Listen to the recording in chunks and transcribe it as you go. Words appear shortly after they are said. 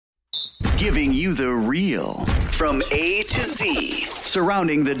giving you the real from A to Z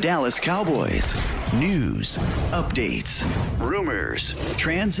surrounding the Dallas Cowboys. News, updates, rumors,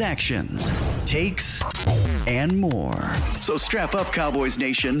 transactions, takes, and more. So strap up, Cowboys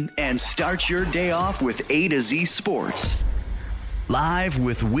Nation, and start your day off with A to Z Sports. Live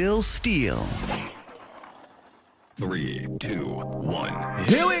with Will Steele. 3, 2, 1.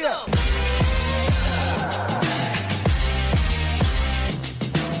 Here we go.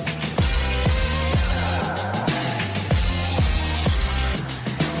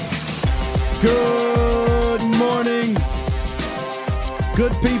 Good morning,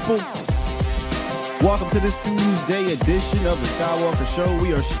 good people. Welcome to this Tuesday edition of the Skywalker Show.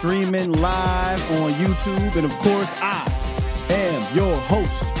 We are streaming live on YouTube, and of course, I am your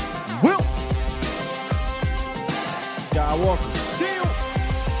host, Will Skywalker Steele.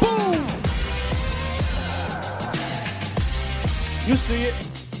 Boom! You see it.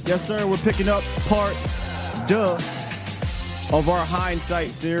 Yes, sir. We're picking up part of our hindsight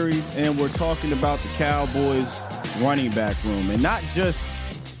series, and we're talking about the Cowboys running back room, and not just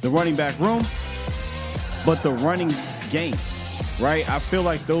the running back room, but the running game, right? I feel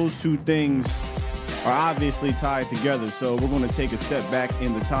like those two things are obviously tied together. So we're going to take a step back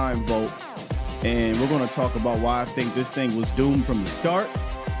in the time vault, and we're going to talk about why I think this thing was doomed from the start,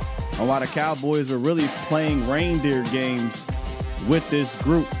 and why the Cowboys are really playing reindeer games with this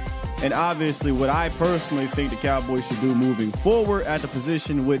group. And obviously what I personally think the Cowboys should do moving forward at the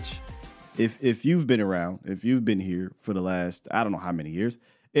position, which if you've been around, if you've been here for the last, I don't know how many years,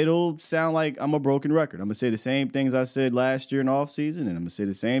 it'll sound like I'm a broken record. I'm going to say the same things I said last year in the offseason, and I'm going to say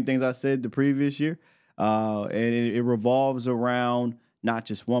the same things I said the previous year. And it revolves around not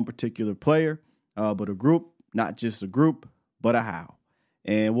just one particular player, but a group, not just a group, but a how.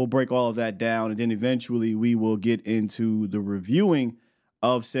 And we'll break all of that down, and then eventually we will get into the reviewing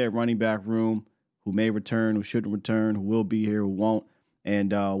of said running back room, who may return, who shouldn't return, who will be here, who won't.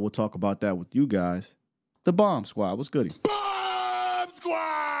 And we'll talk about that with you guys. The Bomb Squad. What's goody? Bomb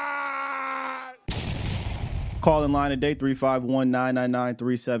Squad! Call in line today,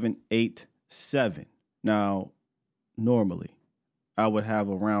 351-999-3787. Now, normally, I would have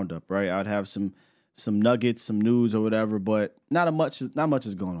a roundup, right? I'd have some nuggets, some news or whatever, but not much is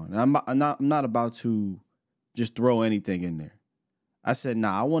going on. And I'm not about to just throw anything in there. I said,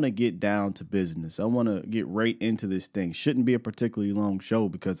 I want to get down to business. I want to get right into this thing. Shouldn't be a particularly long show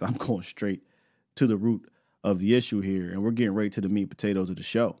because I'm going straight to the root of the issue here, and we're getting right to the meat and potatoes of the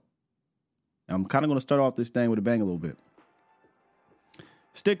show. I'm kind of going to start off this thing with a bang a little bit.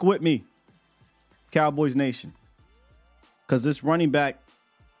 Stick with me, Cowboys Nation, because this running back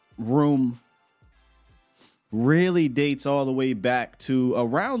room really dates all the way back to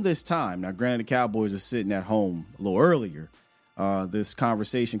around this time. Now, granted, the Cowboys are sitting at home a little earlier. This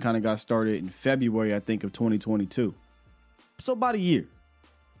conversation kind of got started in February, I think, of 2022. So about a year.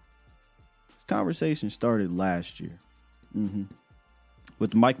 This conversation started last year.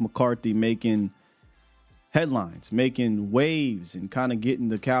 With Mike McCarthy making headlines, making waves, and kind of getting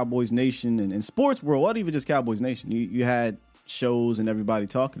the Cowboys Nation and sports world, not even just Cowboys Nation. You had shows and everybody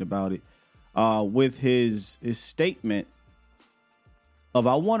talking about it with his statement of,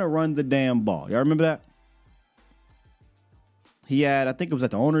 I want to run the damn ball. Y'all remember that? He had, I think it was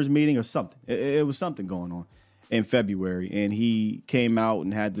at the owners meeting or something. It was something going on in February. And he came out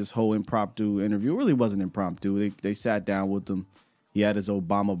and had this whole impromptu interview. It really wasn't impromptu. They sat down with him. He had his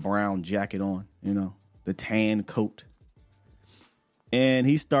Obama Brown jacket on, the tan coat. And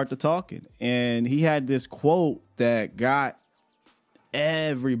he started talking. And he had this quote that got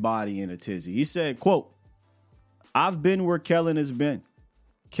everybody in a tizzy. He said, quote, "I've been where Kellen has been.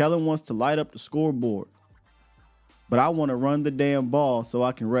 Kellen wants to light up the scoreboard, but I want to run the damn ball so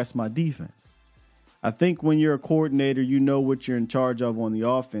I can rest my defense. I think when you're a coordinator, you know what you're in charge of on the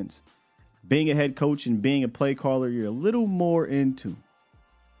offense. Being a head coach and being a play caller, you're a little more into.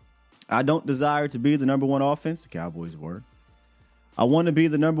 I don't desire to be the number one offense," the Cowboys were. "I want to be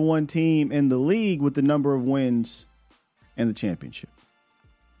the number one team in the league with the number of wins and the championship.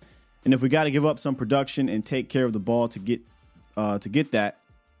 And if we got to give up some production and take care of the ball to get that,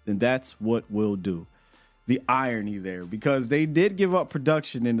 then that's what we'll do." The irony there, because they did give up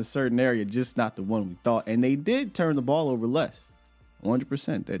production in a certain area, just not the one we thought. And they did turn the ball over less,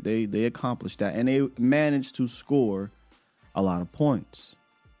 100%. That they accomplished that, and they managed to score a lot of points.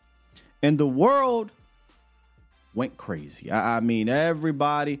 And the world went crazy. I mean,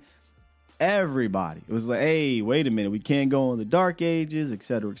 everybody. It was like, hey, wait a minute. We can't go in the dark ages, et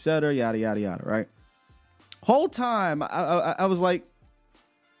cetera, yada, yada, yada, right? Whole time, I was like,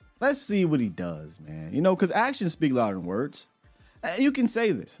 let's see what he does, man. Because actions speak louder than words. You can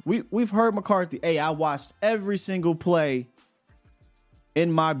say this. We've heard McCarthy, hey, I watched every single play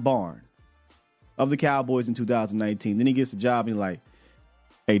in my barn of the Cowboys in 2019. Then he gets the job and he's like,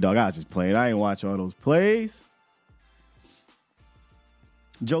 hey, dog, I was just playing. I ain't watch all those plays.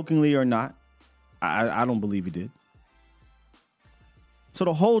 Jokingly or not, I don't believe he did. So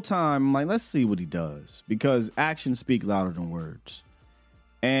the whole time, I'm like, let's see what he does, because actions speak louder than words.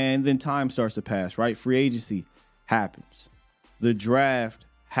 And then time starts to pass, right? Free agency happens. The draft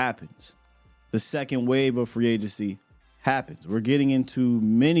happens. The second wave of free agency happens. We're getting into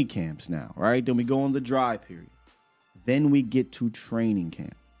mini camps now, right? Then we go on the dry period. Then we get to training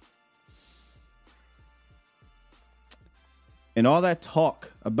camp. And all that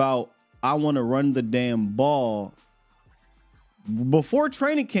talk about, I want to run the damn ball, before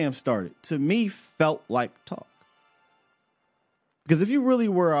training camp started, to me felt like talk. Because if you really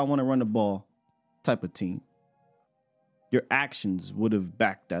were, I want to run the ball type of team, your actions would have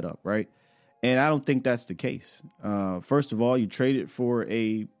backed that up, right? And I don't think that's the case. First of all, you traded for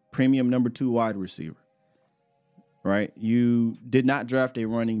a premium number 2 wide receiver, right? You did not draft a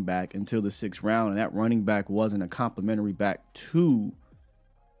running back until the 6th round, and that running back wasn't a complimentary back to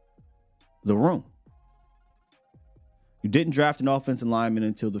the room. You didn't draft an offensive lineman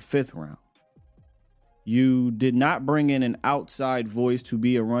until the 5th round. You did not bring in an outside voice to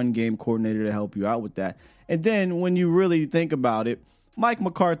be a run game coordinator to help you out with that. And then when you really think about it, Mike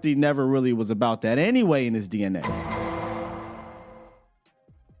McCarthy never really was about that anyway in his DNA.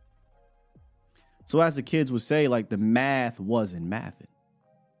 So as the kids would say, like, the math wasn't mathing.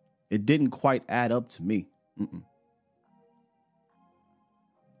 It didn't quite add up to me.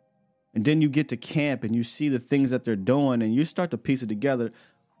 And then you get to camp and you see the things that they're doing and you start to piece it together.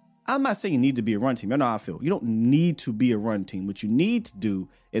 I'm not saying you need to be a run team. I know how I feel. You don't need to be a run team. What you need to do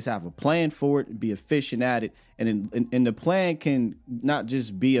is have a plan for it and be efficient at it. And the plan can not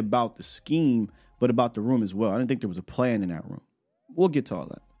just be about the scheme, but about the room as well. I didn't think there was a plan in that room. We'll get to all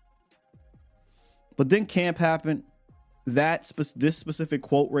that. But then camp happened. This specific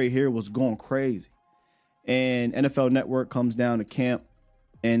quote right here was going crazy. And NFL Network comes down to camp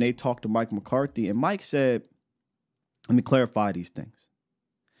and they talk to Mike McCarthy. And Mike said, let me clarify these things.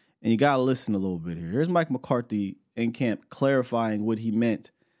 And you got to listen a little bit here. Here's Mike McCarthy in camp clarifying what he meant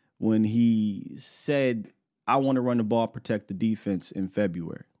when he said, I want to run the ball, protect the defense in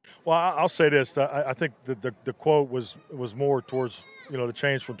February. Well, I'll say this. I think the quote was more towards, the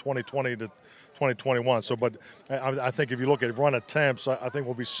change from 2020 to 2021. So, but I think if you look at run attempts, I think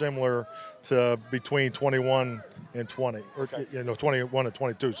will be similar to between 21 and 20, or 21 and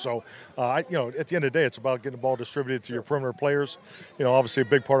 22. So, at the end of the day, it's about getting the ball distributed to your perimeter players. Obviously a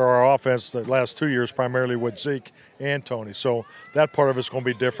big part of our offense the last 2 years, primarily with Zeke and Tony. So that part of it's going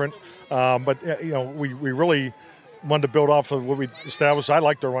to be different. But we really wanted to build off of what we established. I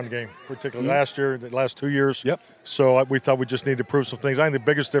liked our run game, particularly last year, the last 2 years. Yep. So we thought we just needed to prove some things. I think the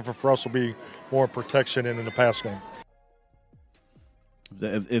biggest difference for us will be more protection and in the pass game.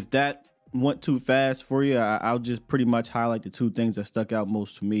 If that went too fast for you, I'll just pretty much highlight the 2 things that stuck out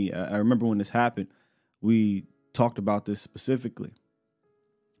most to me. I remember when this happened, we talked about this specifically.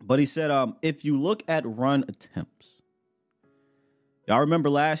 But he said, if you look at run attempts, I remember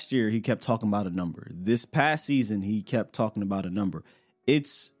last year he kept talking about a number. This past season, he kept talking about a number.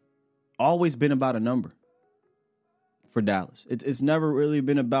 It's always been about a number for Dallas. It's never really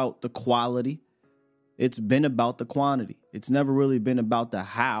been about the quality. It's been about the quantity. It's never really been about the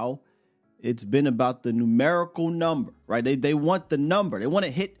how. It's been about the numerical number, right? They want the number. They want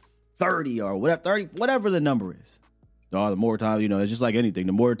to hit 30 or whatever the number is. Oh, the more times, it's just like anything.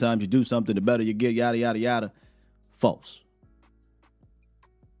 The more times you do something, the better you get, yada, yada, yada. False.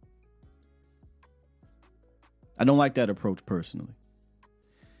 I don't like that approach personally.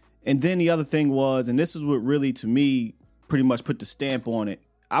 And then the other thing was, and this is what really, to me, pretty much put the stamp on it.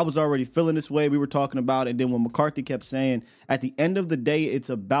 I was already feeling this way. We were talking about it. And then when McCarthy kept saying, at the end of the day, it's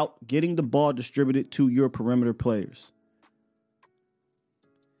about getting the ball distributed to your perimeter players.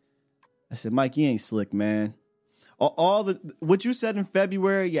 I said, Mike, you ain't slick, man. What you said in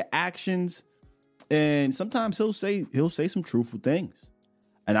February, your actions, and sometimes he'll say some truthful things.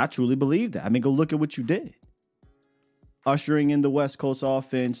 And I truly believe that. I mean, go look at what you did. Ushering in the West Coast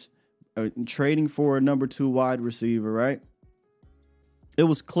offense, trading for a number 2 wide receiver, right? It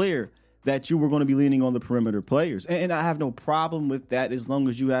was clear that you were going to be leaning on the perimeter players. And I have no problem with that as long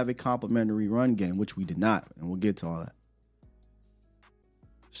as you have a complimentary run game, which we did not. And we'll get to all that.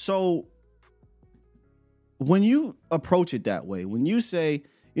 So when you approach it that way, when you say,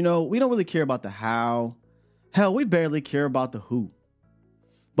 we don't really care about the how, hell, we barely care about the who.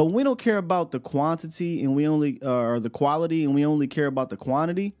 But we don't care about the quantity and we only or the quality and we only care about the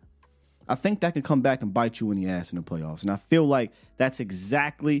quantity. I think that can come back and bite you in the ass in the playoffs. And I feel like that's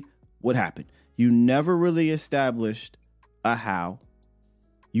exactly what happened. You never really established a how.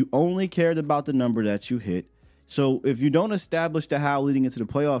 You only cared about the number that you hit. So if you don't establish the how leading into the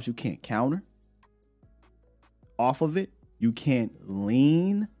playoffs, you can't counter off of it. You can't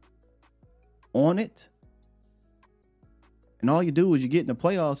lean on it. And all you do is you get in the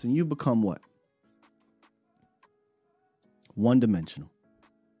playoffs and you become what? One-dimensional.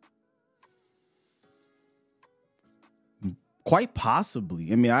 Quite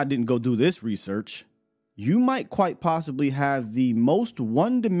possibly, I mean, I didn't go do this research. You might quite possibly have the most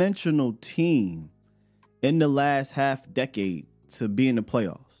one-dimensional team in the last half decade to be in the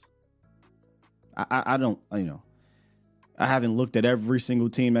playoffs. I don't, I haven't looked at every single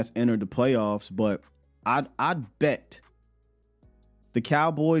team that's entered the playoffs, but I'd bet the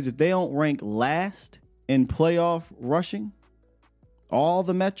Cowboys, if they don't rank last in playoff rushing, all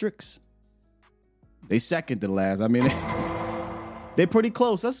the metrics, they second to last. I mean, they're pretty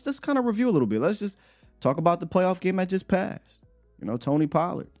close. Let's just kind of review a little bit. Let's just talk about the playoff game that just passed. Tony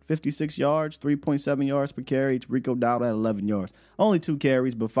Pollard, 56 yards, 3.7 yards per carry. Rico Dowdle at 11 yards. Only 2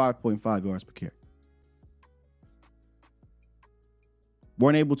 carries, but 5.5 yards per carry.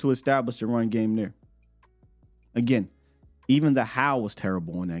 Weren't able to establish a run game there. Again, even the how was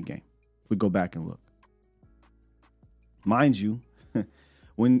terrible in that game. If we go back and look. Mind you,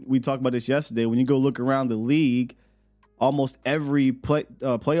 when we talked about this yesterday, when you go look around the league, almost every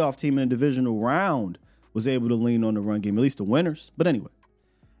playoff team in the divisional round was able to lean on the run game, at least the winners. But anyway,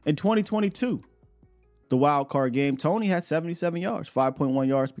 in 2022, the wild card game, Tony had 77 yards, 5.1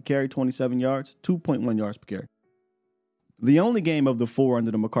 yards per carry, 27 yards, 2.1 yards per carry. The only game of the 4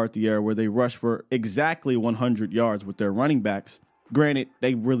 under the McCarthy era where they rushed for exactly 100 yards with their running backs. Granted,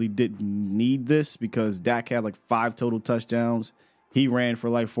 they really didn't need this because Dak had like 5 total touchdowns. He ran for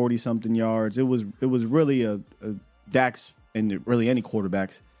like 40-something yards. It was really a Dak's and really any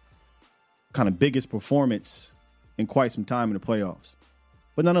quarterback's kind of biggest performance in quite some time in the playoffs.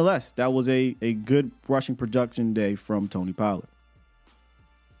 But nonetheless, that was a good rushing production day from Tony Pollard.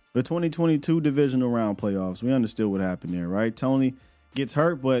 The 2022 divisional round playoffs, we understood what happened there, right? Tony gets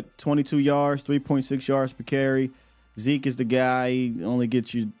hurt, but 22 yards, 3.6 yards per carry. Zeke is the guy. He only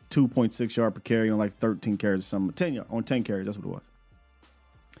gets you 2.6 yards per carry on like 13 carries or something. 10 carries, that's what it was.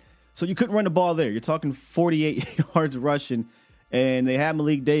 So you couldn't run the ball there. You're talking 48 yards rushing, and they had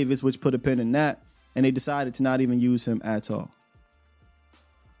Malik Davis, which put a pin in that, and they decided to not even use him at all.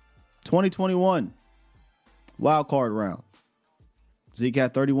 2021, wild card round. Zeke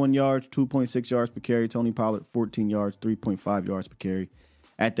had 31 yards, 2.6 yards per carry. Tony Pollard, 14 yards, 3.5 yards per carry.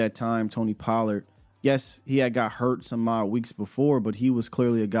 At that time, Tony Pollard, yes, he had got hurt some odd weeks before, but he was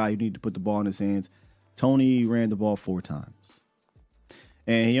clearly a guy who needed to put the ball in his hands. Tony ran the ball 4 times.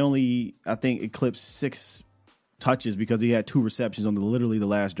 And he only, I think, eclipsed 6 touches because he had 2 receptions on literally the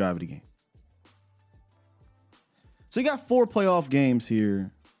last drive of the game. So you got 4 playoff games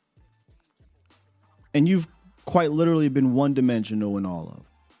here, and you've quite literally been one-dimensional in all of them.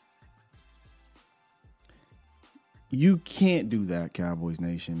 You can't do that, Cowboys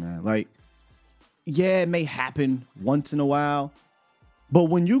Nation, man. Like, yeah, it may happen once in a while, but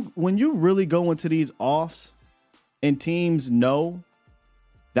when you really go into these offs and teams know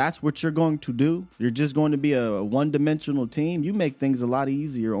that's what you're going to do, you're just going to be a one-dimensional team, you make things a lot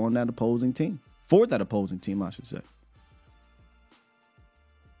easier on that opposing team. For that opposing team, I should say.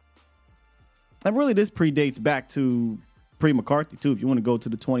 And really, this predates back to pre-McCarthy, too. If you want to go to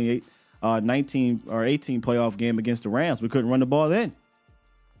the 19 or 18 playoff game against the Rams, we couldn't run the ball then.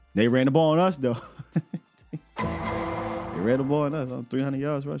 They ran the ball on us, though. They ran the ball on us on 300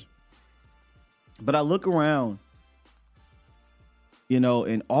 yards rushing. But I look around, in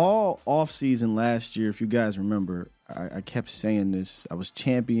all offseason last year, if you guys remember, I kept saying this. I was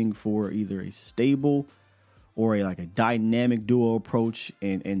championing for either a stable or a dynamic duo approach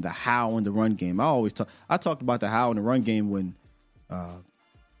and the how in the run game. I talked about the how in the run game when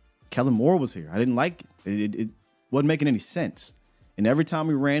Kellen Moore was here. I didn't like it. It wasn't making any sense. And every time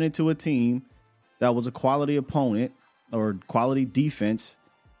we ran into a team that was a quality opponent or quality defense,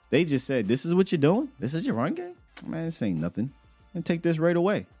 they just said, "This is what you're doing? This is your run game? Man, this ain't nothing. And take this right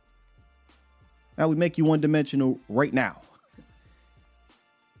away. Now we make you one-dimensional right now."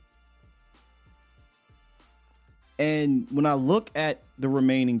 And when I look at the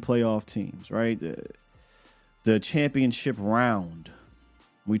remaining playoff teams, right, the championship round,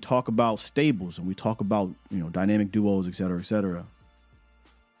 we talk about stables and we talk about, dynamic duos, et cetera, et cetera.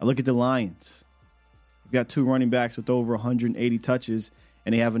 I look at the Lions. We've got 2 running backs with over 180 touches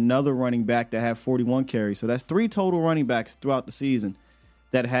And they have another running back that had 41 carries. So that's 3 total running backs throughout the season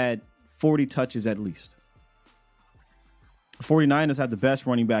that had 40 touches at least. 49ers have the best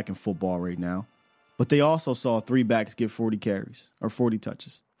running back in football right now. But they also saw 3 backs get 40 carries or 40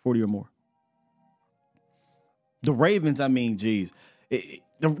 touches, 40 or more. The Ravens, I mean, geez.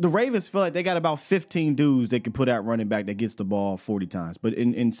 The Ravens feel like they got about 15 dudes they can put out running back that gets the ball 40 times. But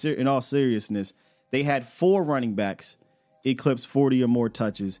in all seriousness, they had 4 running backs eclipse 40 or more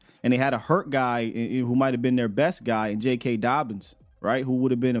touches. And they had a hurt guy who might have been their best guy in J.K. Dobbins, right, who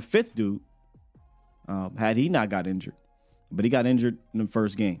would have been a 5th dude had he not got injured. But he got injured in the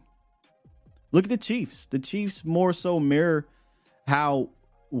first game. Look at the Chiefs. The Chiefs more so mirror how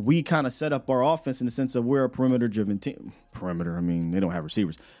we kind of set up our offense in the sense of we're a perimeter-driven team. Perimeter, I mean, they don't have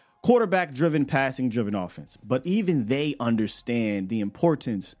receivers. Quarterback-driven, passing-driven offense. But even they understand the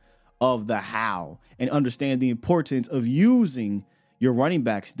importance of the how and understand the importance of using your running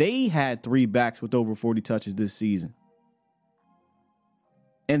backs. They had 3 backs with over 40 touches this season.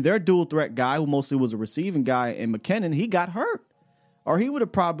 And their dual-threat guy, who mostly was a receiving guy, and McKinnon, he got hurt. Or he would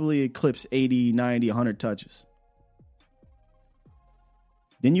have probably eclipsed 80, 90, 100 touches.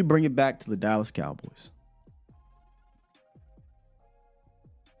 Then you bring it back to the Dallas Cowboys.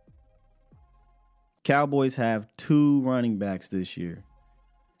 Cowboys have 2 running backs this year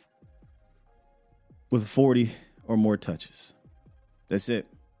with 40 or more touches. That's it.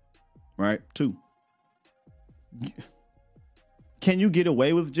 Right? 2. Can you get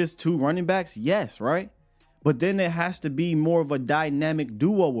away with just 2 running backs? Yes, right? But then there has to be more of a dynamic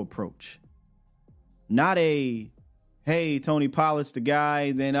duo approach. Not a, hey, Tony Pollard's the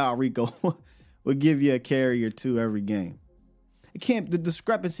guy, then Rico will give you a carry or 2 every game. The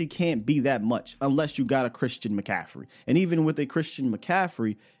discrepancy can't be that much unless you got a Christian McCaffrey. And even with a Christian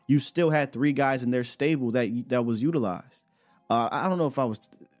McCaffrey, you still had 3 guys in their stable that was utilized. I don't know if I was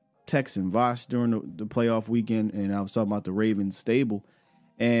texting Vosh during the playoff weekend and I was talking about the Ravens stable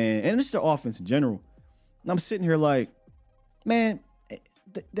and it's their offense in general. And I'm sitting here like, man,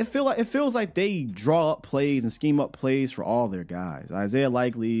 it feels like they draw up plays and scheme up plays for all their guys. Isaiah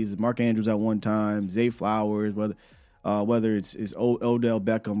Likely's, Mark Andrews at one time, Zay Flowers, whether it's Odell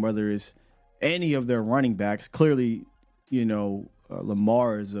Beckham, whether it's any of their running backs. Clearly,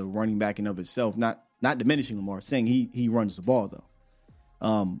 Lamar is a running back in of itself. Not diminishing Lamar, saying he runs the ball though.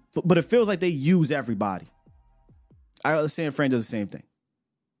 But it feels like they use everybody. San Fran does the same thing.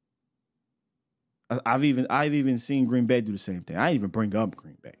 I've even seen Green Bay do the same thing. I didn't even bring up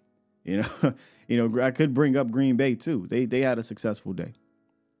Green Bay. I could bring up Green Bay too. They had a successful day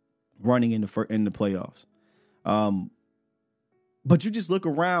running in the playoffs. But you just look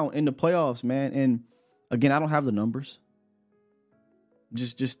around in the playoffs, man, and again, I don't have the numbers.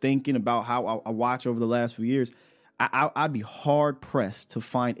 Just thinking about how I watch over the last few years, I'd be hard pressed to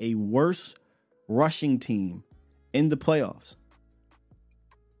find a worse rushing team in the playoffs.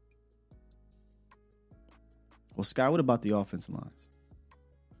 Well, Sky, what about the offensive lines?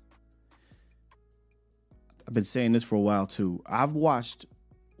 I've been saying this for a while too. I've watched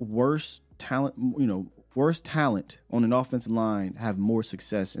worse talent on an offensive line have more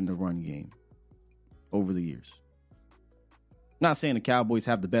success in the run game over the years. Not saying the Cowboys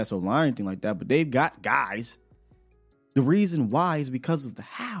have the best O-line or anything like that, but they've got guys. The reason why is because of the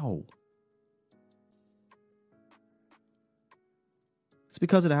how. It's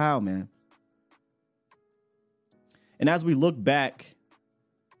because of the how, man. And as we look back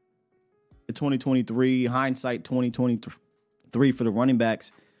at 2023, hindsight 2023 for the running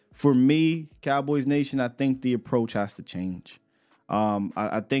backs, for me, Cowboys Nation, I think the approach has to change.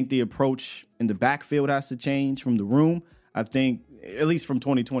 I think the approach in the backfield has to change from the room. I think, at least from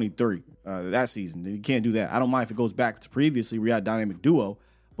 2023, that season. You can't do that. I don't mind if it goes back to previously we had a dynamic duo,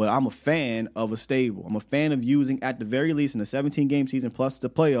 but I'm a fan of a stable. I'm a fan of using, at the very least, in a 17-game season plus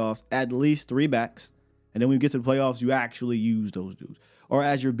the playoffs, at least 3 backs. And then when you get to the playoffs, you actually use those dudes. Or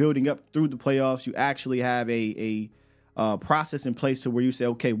as you're building up through the playoffs, you actually have a process in place to where you say,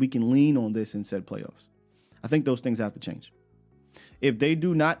 okay, we can lean on this in said playoffs. I think those things have to change. If they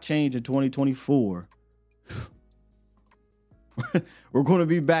do not change in 2024, we're going to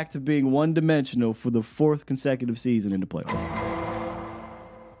be back to being one-dimensional for the 4th consecutive season in the playoffs.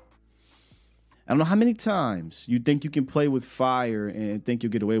 I don't know how many times you think you can play with fire and think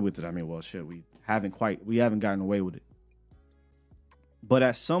you'll get away with it. I mean, well, shit, we haven't gotten away with it. But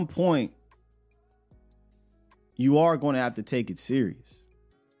at some point, you are going to have to take it serious.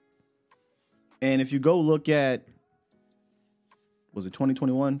 And if you go look at, was it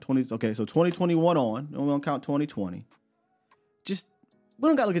 2021? Okay, so 2021 on, we don't count 2020. We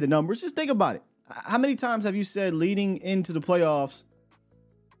don't got to look at the numbers. Just think about it. How many times have you said leading into the playoffs,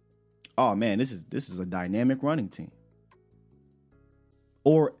 oh man, this is a dynamic running team.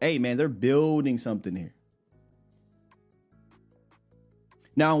 Or, hey man, they're building something here.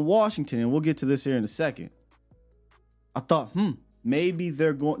 Now in Washington, and we'll get to this here in a second, I thought, maybe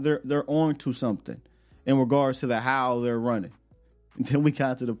they're on to something in regards to how they're running. Until we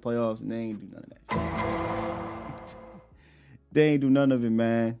got to the playoffs and they ain't do none of that. They ain't do none of it,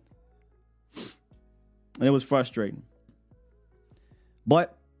 man. And it was frustrating.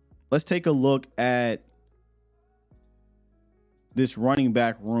 But let's take a look at this running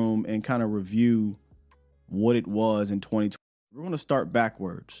back room and kind of review what it was in 2020. We're going to start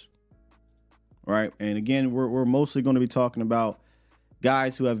backwards, right? And again, we're mostly going to be talking about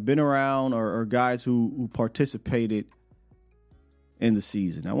guys who have been around or guys who participated in the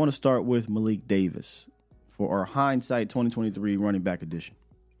season. I want to start with Malik Davis for our hindsight 2023 running back edition.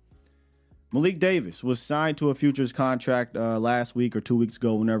 Malik Davis was signed to a futures contract last week or 2 weeks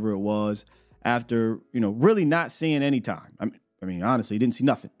ago, whenever it was, after, really not seeing any time. I mean, honestly, he didn't see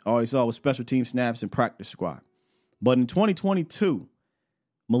nothing. All he saw was special team snaps and practice squad. But in 2022,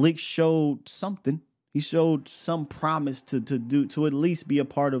 Malik showed something. He showed some promise to at least be a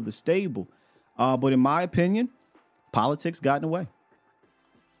part of the stable. But in my opinion, politics got in the way.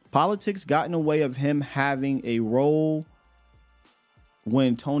 Politics got in the way of him having a role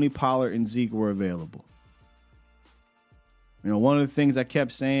when Tony Pollard and Zeke were available. One of the things I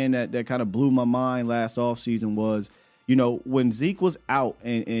kept saying that kind of blew my mind last offseason was, when Zeke was out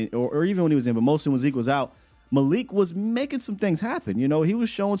or even when he was in, but mostly when Zeke was out, Malik was making some things happen. He was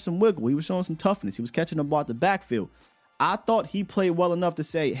showing some wiggle. He was showing some toughness. He was catching the ball at the backfield. I thought he played well enough to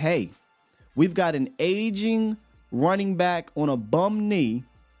say, hey, we've got an aging running back on a bum knee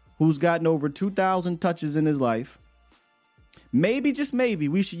who's gotten over 2,000 touches in his life. Maybe, just maybe,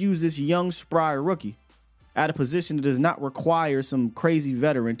 we should use this young, spry rookie at a position that does not require some crazy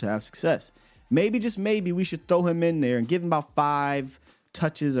veteran to have success. Maybe, just maybe, we should throw him in there and give him about 5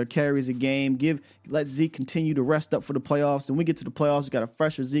 touches or carries a game. Let Zeke continue to rest up for the playoffs. And we get to the playoffs, we got a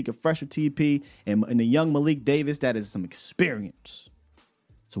fresher Zeke, a fresher TP, and a young Malik Davis that has some experience.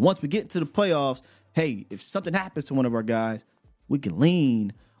 So once we get to the playoffs, hey, if something happens to one of our guys, we can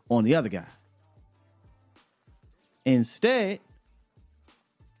lean on the other guy. Instead,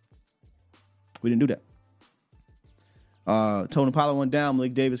 we didn't do that. Tony Pollard went down,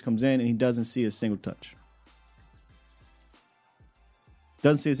 Malik Davis comes in, and he doesn't see a single touch.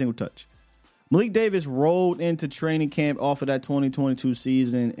 Malik Davis rolled into training camp off of that 2022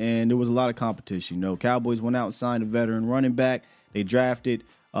 season, and there was a lot of competition. Cowboys went out and signed a veteran running back. They drafted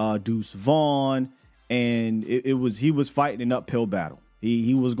Deuce Vaughn, and he was fighting an uphill battle.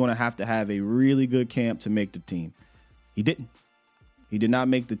 He was going to have a really good camp to make the team. He didn't. He did not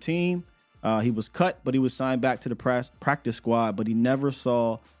make the team. He was cut, but he was signed back to the practice squad, but he never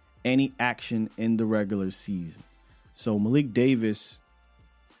saw any action in the regular season. So Malik Davis,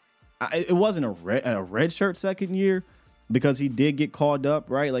 it wasn't a red shirt second year because he did get called up,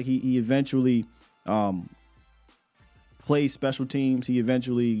 right? Like he eventually played special teams. He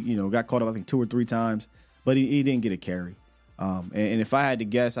eventually, got called up, I think 2 or 3 times, but he didn't get a carry. And if I had to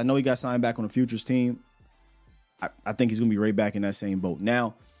guess, I know he got signed back on a futures team. I think he's going to be right back in that same boat.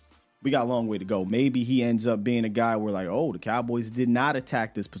 Now, we got a long way to go. Maybe he ends up being a guy where the Cowboys did not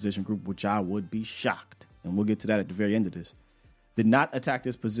attack this position group, which I would be shocked. And we'll get to that at the very end of this. Did not attack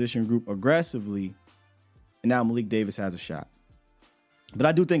this position group aggressively, and now Malik Davis has a shot. But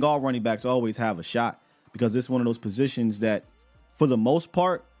I do think all running backs always have a shot because it's one of those positions that, for the most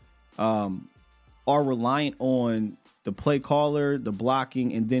part, are reliant on the play caller, the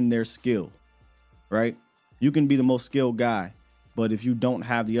blocking, and then their skill, right? You can be the most skilled guy, but if you don't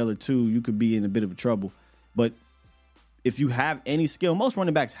have the other two, you could be in a bit of trouble. But if you have any skill, most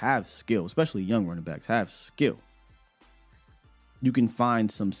running backs have skill, especially young running backs have skill. You can find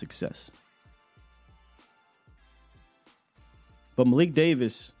some success. But Malik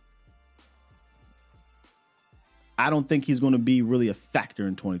Davis, I don't think he's going to be really a factor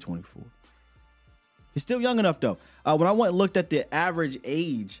in 2024. He's still young enough, though. When I went and looked at the average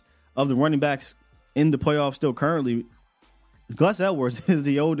age of the running backs in the playoffs still currently, Gus Edwards is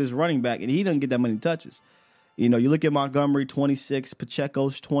the oldest running back, and he doesn't get that many touches. You look at Montgomery, 26,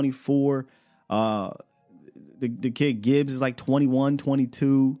 Pacheco's 24, the kid Gibbs is like 21,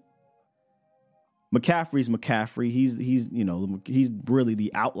 22. McCaffrey's McCaffrey. He's really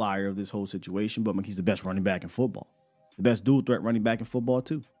the outlier of this whole situation, but he's the best running back in football. The best dual threat running back in football,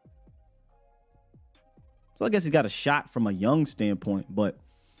 too. So I guess he's got a shot from a young standpoint, but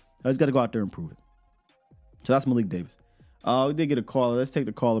he's got to go out there and prove it. So that's Malik Davis. We did get a caller. Let's take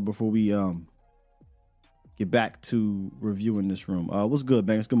the caller before we get back to reviewing this room. What's good,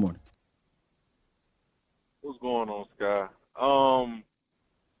 Bangers? Good morning. What's going on, Sky? I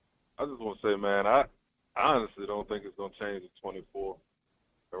just want to say, man, I honestly don't think it's going to change in 24,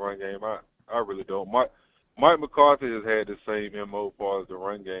 the run game. I really don't. Mike McCarthy has had the same MO as far as the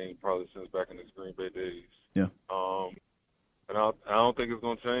run game probably since back in his Green Bay days. Yeah. And I don't think it's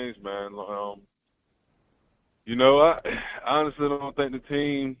going to change, man. I honestly don't think the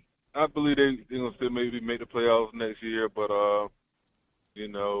team, I believe they're going to still maybe make the playoffs next year, but,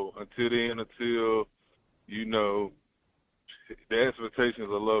 until then, the expectations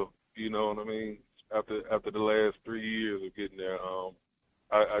are low. You know what I mean? After the last 3 years of getting there,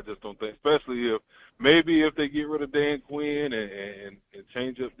 I just don't think, especially if they get rid of Dan Quinn and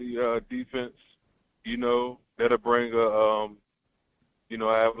change up the defense, that'll bring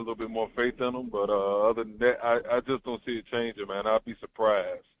I have a little bit more faith in them. But other than that, I just don't see it changing, man. I'll be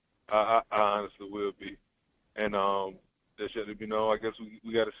surprised. I honestly will be. And that should I guess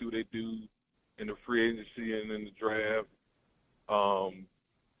we got to see what they do in the free agency and in the draft.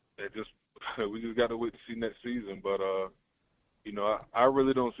 We just got to wait to see next season. But I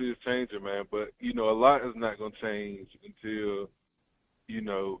really don't see it changing, man. But a lot is not going to change until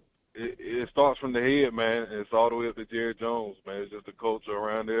it starts from the head, man. And it's all the way up to Jerry Jones, man. It's just the culture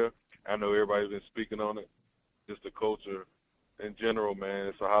around there. I know everybody's been speaking on it. Just the culture in general, man.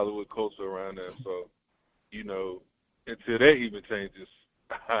 It's a Hollywood culture around there. So, until that even changes,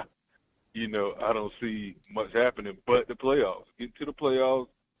 I don't see much happening. But the playoffs, get to the playoffs,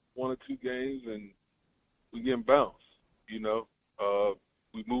 1 or 2 games, and we getting bounced. We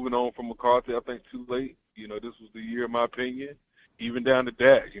moving on from McCarthy, I think, too late. This was the year, in my opinion. Even down to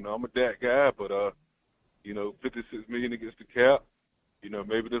Dak. I'm a Dak guy, but $56 million against the cap.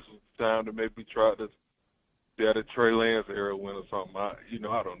 Maybe this was the time to maybe try to get a Trey Lance era win or something. I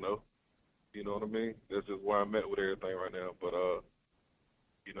don't know. You know what I mean? That's just where I'm at with everything right now. But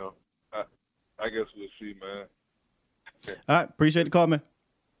I guess we'll see, man. All right, appreciate the call, man.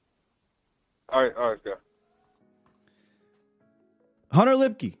 All right, guys. Hunter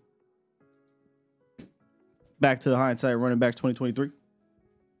Lipke. Back to the hindsight running back 2023.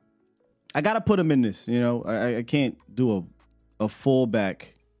 I got to put him in this. I can't do a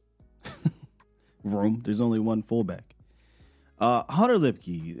fullback room. There's only one fullback. Hunter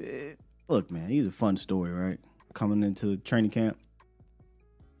Lipke, look, man, he's a fun story, right? Coming into training camp.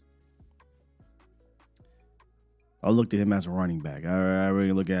 I looked at him as a running back. I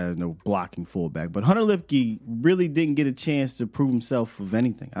really look at it as no blocking fullback. But Hunter Lipke really didn't get a chance to prove himself of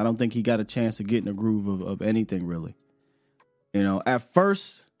anything. I don't think he got a chance to get in the groove of anything, really. At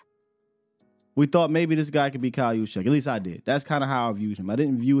first, we thought maybe this guy could be Kyle Juszczyk. At least I did. That's kind of how I viewed him. I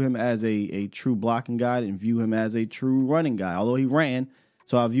didn't view him as a true blocking guy. I didn't view him as a true running guy, although he ran.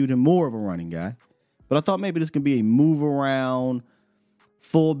 So I viewed him more of a running guy. But I thought maybe this could be a move around,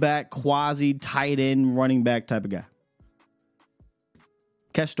 fullback, quasi tight end running back type of guy.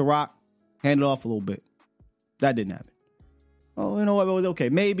 Catch the rock, hand it off a little bit. That didn't happen. Oh, you know what? Okay,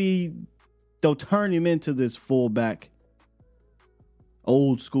 maybe they'll turn him into this fullback,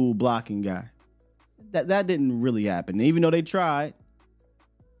 old school blocking guy. That didn't really happen. Even though they tried.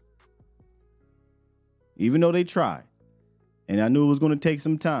 And I knew it was going to take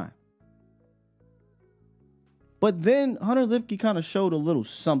some time. But then Hunter Lipke kind of showed a little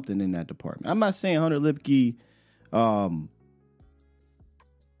something in that department. I'm not saying Hunter Lipke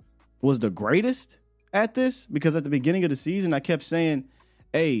was the greatest at this, because at the beginning of the season, I kept saying,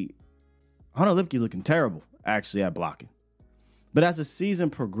 hey, Hunter Lipke's looking terrible, actually, at blocking. But as the season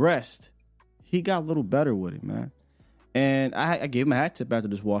progressed, he got a little better with it, man. And I gave him a hat tip after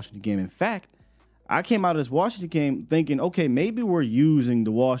this Washington game. In fact, I came out of this Washington game thinking, okay, maybe we're using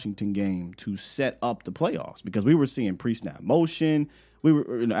the Washington game to set up the playoffs, because we were seeing pre-snap motion. We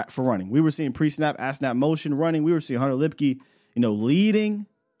were for running. We were seeing pre-snap, at-snap motion running. We were seeing Hunter Lipke, leading.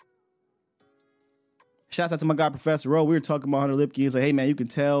 Shout out to my guy, Professor O. We were talking about Hunter Lipke. He's like, hey, man, you can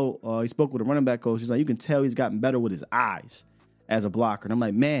tell. He spoke with a running back coach. He's like, you can tell he's gotten better with his eyes as a blocker. And I'm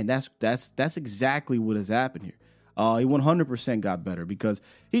like, man, that's exactly what has happened here. He 100% got better, because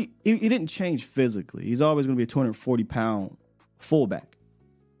he didn't change physically. He's always going to be a 240-pound fullback.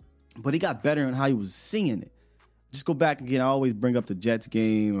 But he got better in how he was seeing it. Just go back again. I always bring up the Jets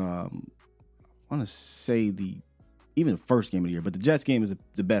game. I want to say even the first game of the year, but the Jets game is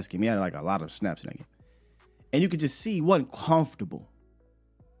the best game. He had like a lot of snaps in that game. And you could just see he wasn't comfortable.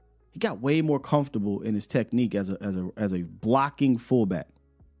 He got way more comfortable in his technique as a blocking fullback.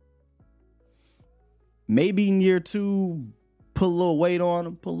 Maybe in year 2, put a little weight on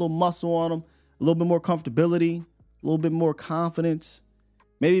him, put a little muscle on him, a little bit more comfortability, a little bit more confidence.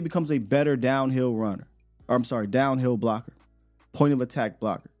 Maybe he becomes a better downhill blocker, point of attack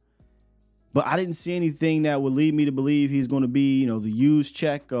blocker. But I didn't see anything that would lead me to believe he's going to be, the used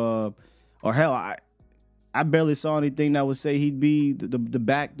check. Or hell, I barely saw anything that would say he'd be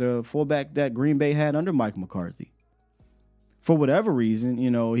the fullback that Green Bay had under Mike McCarthy. For whatever reason,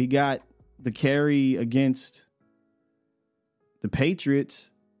 he got the carry against the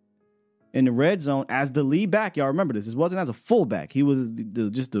Patriots in the red zone as the lead back. Y'all remember this. This wasn't as a fullback. He was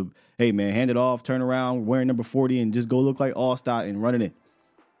just hey, man, hand it off, turn around, wearing number 40, and just go look like Allstott and run it in.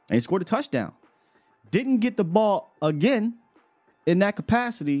 And he scored a touchdown. Didn't get the ball again in that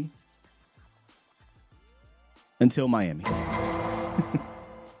capacity until Miami.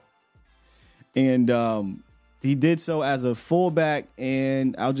 And he did so as a fullback,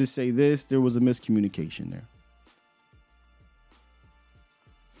 and I'll just say this, there was a miscommunication there.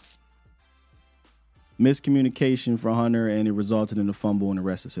 Miscommunication for Hunter, and it resulted in a fumble, and the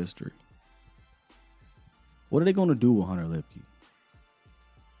rest is history. What are they going to do with Hunter Lipke?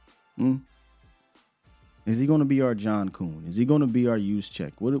 Is he going to be our John Kuhn? Is he going to be our use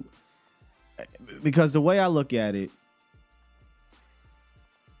check? Because the way I look at it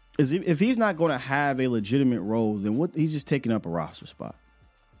is if he's not going to have a legitimate role, then he's just taking up a roster spot.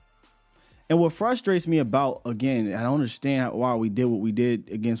 And what frustrates me about, again, I don't understand why we did what we did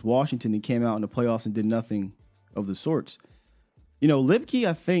against Washington and came out in the playoffs and did nothing of the sorts. Lipke,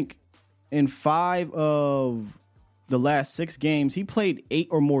 I think, in 5 of the last 6 games, he played 8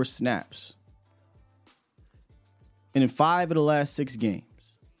 or more snaps. And in 5 of the last 6 games.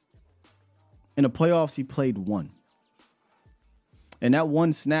 In the playoffs, he played 1. And that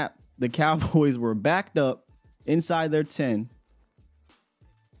 1 snap, the Cowboys were backed up inside their 10.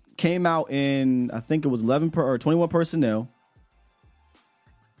 Came out in, I think it was 21 personnel.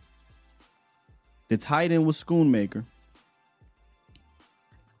 The tight end was Schoonmaker.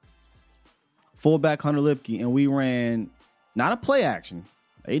 Fullback Hunter Lipke, and we ran not a play action.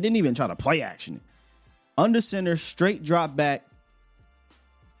 They didn't even try to play action it. Under center, straight drop back,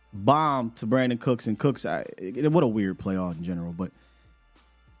 bomb to Brandon Cooks, and Cooks. What a weird play all in general,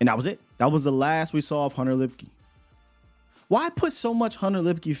 and that was it. That was the last we saw of Hunter Lipke. Why put so much Hunter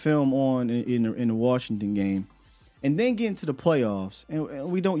Lipke film on in the Washington game, and then get into the playoffs,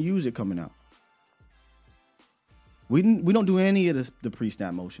 and we don't use it coming out? We don't do any of the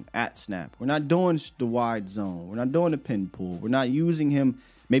pre-snap motion at snap. We're not doing the wide zone. We're not doing the pin pull. We're not using him,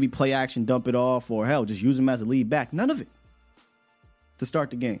 maybe play action, dump it off, or hell, just use him as a lead back. None of it to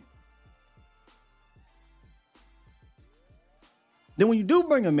start the game. Then when you do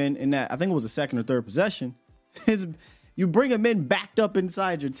bring him in that, I think it was the second or third possession, you bring him in backed up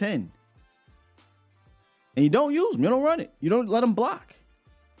inside your 10. And you don't use him. You don't run it. You don't let him block.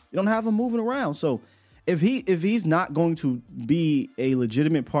 You don't have him moving around. So if he's not going to be a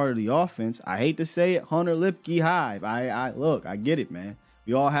legitimate part of the offense, I hate to say it, Hunter Lipke Hive. I get it, man.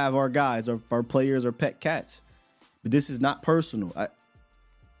 We all have our guys, our players, our pet cats. But this is not personal.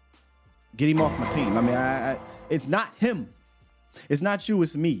 Get him off my team. It's not him. It's not you,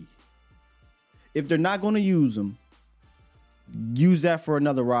 it's me. If they're not going to use him, use that for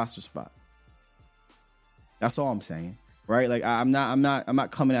another roster spot. That's all I'm saying, right? Like I'm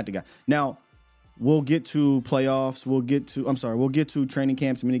not coming at the guy. Now, we'll get to playoffs. We'll get to training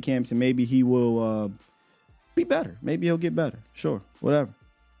camps, mini camps, and maybe he will be better. Maybe he'll get better. Sure, whatever.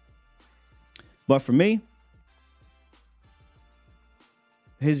 But for me,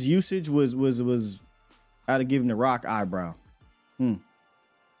 his usage was I had to give him the rock eyebrow.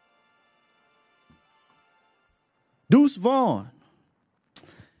 Deuce Vaughn.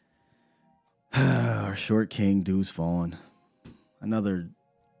 Our short king, Deuce Vaughn. Another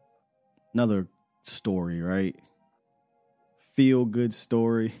story, right? Feel good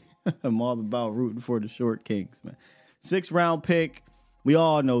story. I'm all about rooting for the short kings, man. 6th round pick. We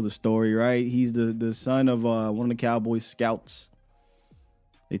all know the story, right? He's the son of one of the Cowboys scouts.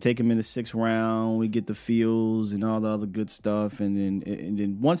 They take him in the 6th round. We get the feels and all the other good stuff. And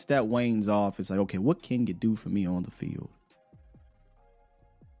then once that wanes off, it's like, okay, what can you do for me on the field?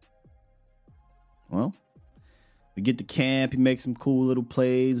 Well, we get to camp. He makes some cool little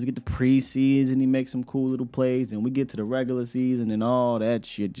plays. We get the preseason. He makes some cool little plays. And we get to the regular season, and all that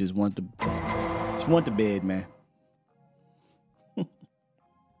shit just went to bed, man.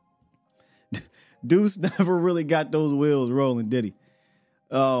 Deuce never really got those wheels rolling, did he?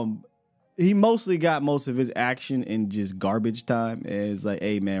 He mostly got most of his action in just garbage time. And it's like,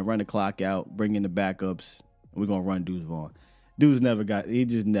 hey, man, run the clock out, bring in the backups. We're going to run Deuce Vaughn. He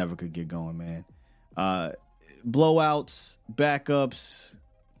just never could get going, man. Blowouts, backups,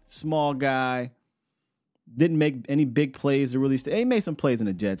 small guy. Didn't make any big plays to really stay. He made some plays in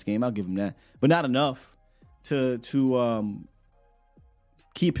the Jets game. I'll give him that. But not enough to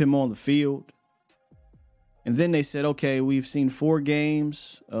keep him on the field. And then they said, okay, we've seen 4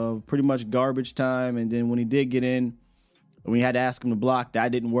 games of pretty much garbage time. And then when he did get in, we had to ask him to block.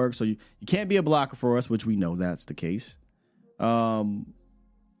 That didn't work. So you can't be a blocker for us, which we know that's the case. We aren't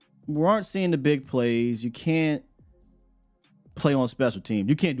seeing the big plays. You can't play on special teams.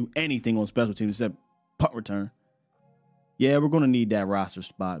 You can't do anything on special teams except punt return. Yeah, we're going to need that roster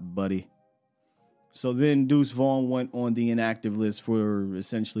spot, buddy. So then Deuce Vaughn went on the inactive list for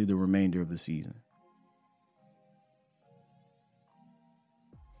essentially the remainder of the season.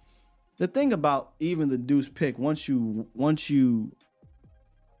 The thing about even the Deuce pick, once you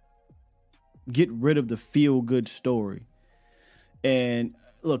get rid of the feel-good story, and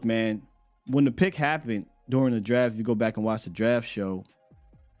look, man, when the pick happened during the draft, if you go back and watch the draft show,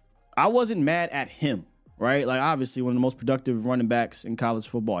 I wasn't mad at him, right? Like, obviously, one of the most productive running backs in college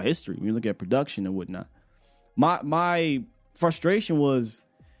football history. When you look at production and whatnot, my frustration was,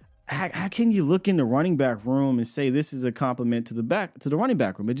 how can you look in the running back room and say this is a compliment to the running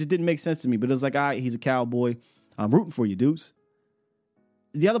back room? It just didn't make sense to me. But it's like, all right, he's a Cowboy. I'm rooting for you, Deuce.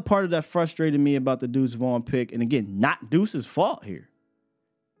 The other part of that frustrated me about the Deuce Vaughn pick, and again, not Deuce's fault here,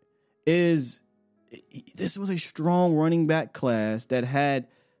 is this was a strong running back class that had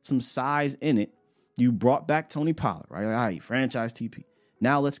some size in it. You brought back Tony Pollard, right? Like, all right, franchise TP.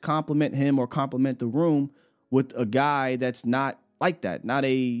 Now let's compliment him or compliment the room with a guy that's not like that. Not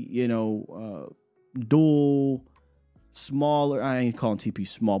a, dual smaller. I ain't calling TP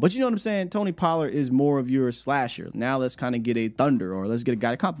small, but you know what I'm saying? Tony Pollard is more of your slasher. Now let's kind of get a thunder, or let's get a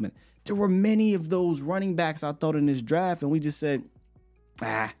guy to compliment. There were many of those running backs I thought in this draft, and we just said,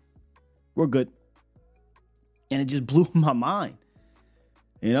 we're good. And it just blew my mind,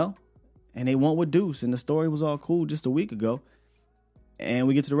 you know? And they went with Deuce, and the story was all cool just a week ago. And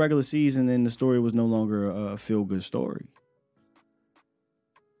we get to the regular season, and the story was no longer a feel-good story.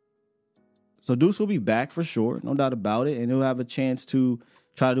 So Deuce will be back for sure, no doubt about it, and he'll have a chance to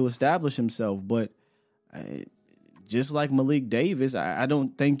try to establish himself. But just like Malik Davis, I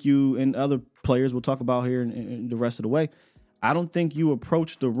don't think you, and other players we'll talk about here in the rest of the way, I don't think you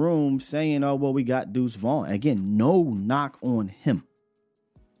approach the room saying, oh, well, we got Deuce Vaughn. Again, no knock on him.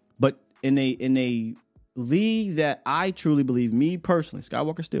 But in a league that I truly believe, me personally,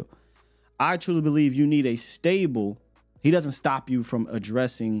 Skywalker Steel, I truly believe you need a stable. He doesn't stop you from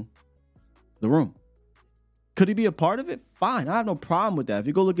addressing the room. Could he be a part of it? Fine. I have no problem with that. If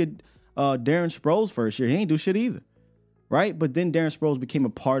you go look at Darren Sproles' first year, he ain't do shit either. Right? But then Darren Sproles became a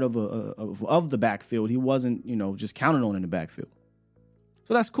part of the backfield. He wasn't, just counted on in the backfield.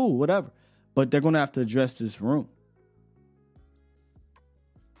 So that's cool, whatever. But they're going to have to address this room.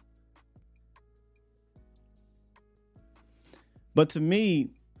 But to me,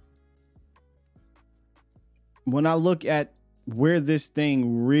 when I look at where this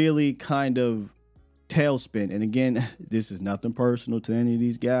thing really kind of tailspin, and again, this is nothing personal to any of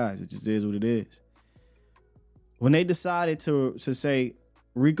these guys. It just is what it is. When they decided to say,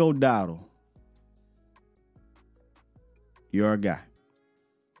 Rico Dowdle, you're our guy.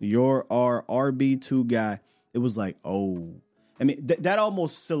 You're our RB2 guy. It was like, oh. I mean, that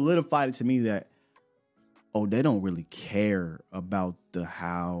almost solidified it to me that, oh, they don't really care about the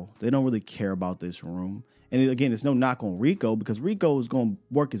how. They don't really care about this room. And again, it's no knock on Rico, because Rico is going to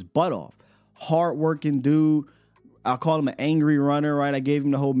work his butt off. Hardworking dude. I'll call him an angry runner, right? I gave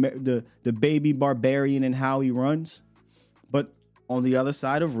him the whole the baby barbarian and how he runs. But on the other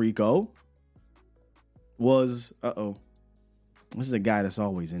side of Rico was, this is a guy that's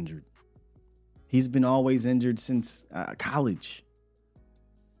always injured. He's been always injured since college.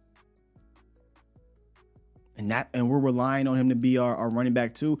 And we're relying on him to be our running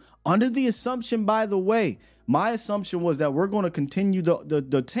back too. Under the assumption, by the way, my assumption was that we're going to continue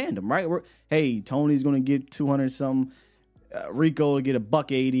the tandem, right? Tony's going to get 200 something. Rico will get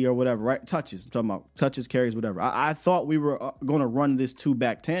 $180 or whatever, right? Touches. I'm talking about touches, carries, whatever. I thought we were going to run this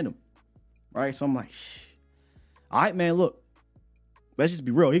 2-back tandem, right? So I'm like, all right, man, look, let's just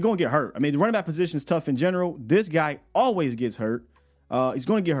be real. He's going to get hurt. I mean, the running back position is tough in general. This guy always gets hurt. He's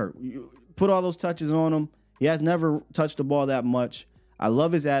going to get hurt. You put all those touches on him. He has never touched the ball that much. I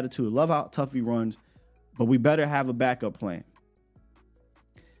love his attitude. I love how tough he runs. But we better have a backup plan.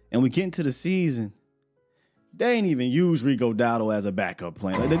 And we get into the season, they ain't even use Rico Dowdle as a backup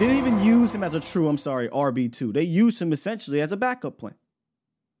plan. Like, they didn't even use him as a true, RB2. They used him essentially as a backup plan.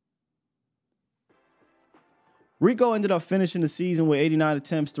 Rico ended up finishing the season with 89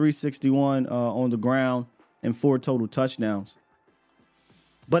 attempts, 361 on the ground, and 4 total touchdowns.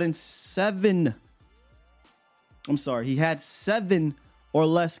 But he had 7 or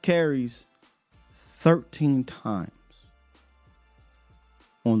less carries 13 times.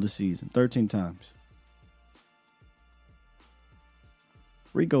 on the season, 13 times.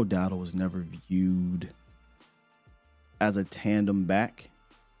 Rico Dowdle was never viewed as a tandem back.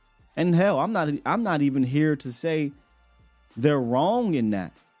 And hell, I'm not even here to say they're wrong in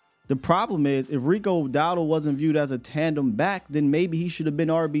that. The problem is, if Rico Dowdle wasn't viewed as a tandem back, then maybe he should have been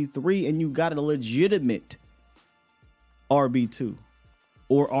RB3 and you got a legitimate RB2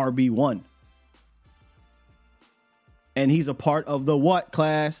 or RB1. And he's a part of the what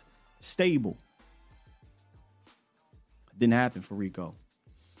class? Stable. Didn't happen for Rico.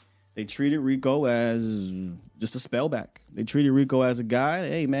 They treated Rico as just a spellback. They treated Rico as a guy.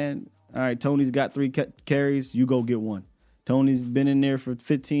 Hey, man, all right, Tony's got 3 carries. You go get 1. Tony's been in there for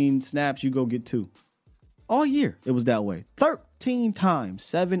 15 snaps. You go get 2. All year, it was that way. 13 times,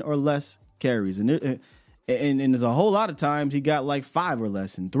 7 or less carries. And there's a whole lot of times he got like 5 or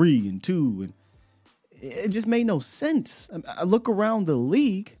less and 3 and 2. And it just made no sense. I look around the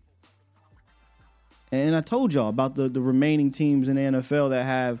league, and I told y'all about the remaining teams in the NFL that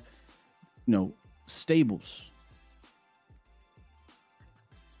have, stables.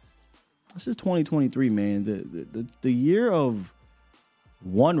 This is 2023, man. The year of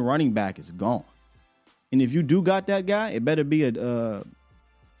one running back is gone. And if you do got that guy, it better be a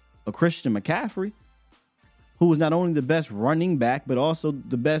Christian McCaffrey, who was not only the best running back, but also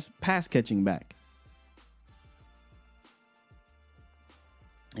the best pass catching back.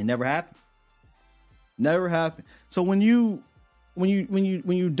 It never happened. Never happened. So when you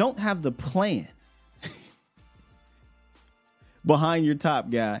don't have the plan behind your top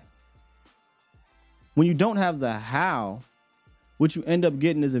guy, when you don't have the how, what you end up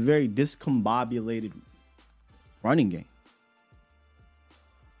getting is a very discombobulated running game.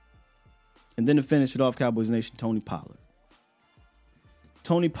 And then to finish it off, Cowboys Nation, Tony Pollard.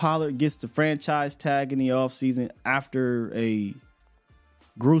 Tony Pollard gets the franchise tag in the offseason after a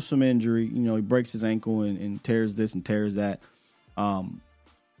gruesome injury. He breaks his ankle and tears this and tears that.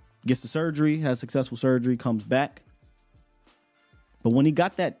 Gets the surgery, has successful surgery, comes back. But when he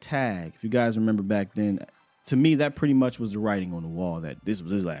got that tag, if you guys remember back then, to me, that pretty much was the writing on the wall that this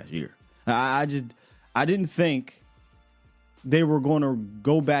was his last year. I didn't think they were going to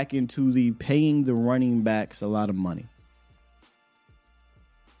go back into the paying the running backs a lot of money.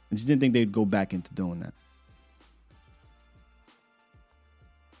 I just didn't think they'd go back into doing that.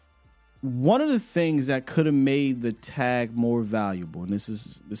 One of the things that could have made the tag more valuable, and this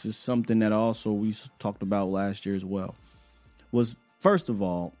is something that also we talked about last year as well, was, first of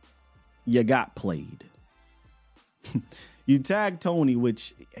all, you got played. You tagged Tony,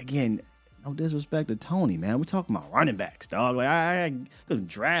 which, again, no disrespect to Tony, man. We're talking about running backs, dog. Like, I could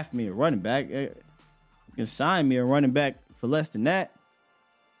draft me a running back. You can sign me a running back for less than that.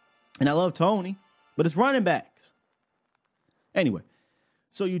 And I love Tony, but it's running backs. Anyway,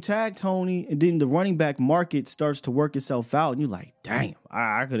 so you tag Tony, and then the running back market starts to work itself out, and you're like, damn,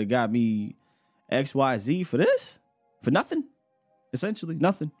 I could have got me XYZ for this? For nothing? Essentially,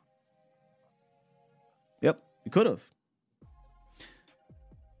 nothing. Yep, you could have.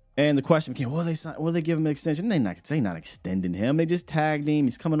 And the question became, will they give him an extension? They're not extending him. They just tagged him.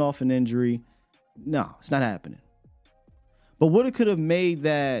 He's coming off an injury. No, it's not happening. But what could have made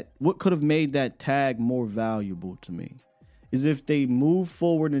that tag more valuable to me is if they move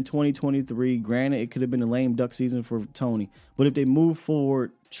forward in 2023. Granted, it could have been a lame duck season for Tony, but if they move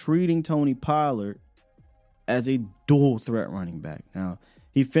forward treating Tony Pollard as a dual threat running back. Now,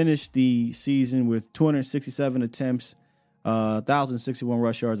 he finished the season with 267 attempts, 1,061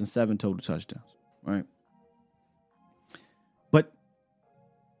 rush yards, and 7 total touchdowns, right? But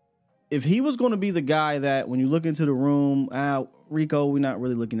if he was going to be the guy that when you look into the room, Rico, we're not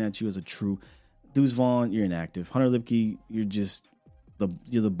really looking at you as a true Deuce Vaughn, you're inactive. Hunter Lipke, you're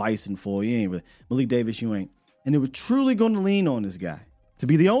the Bison foil. You ain't really. Malik Davis, you ain't. And they were truly going to lean on this guy to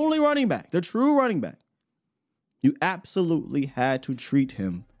be the only running back, the true running back. You absolutely had to treat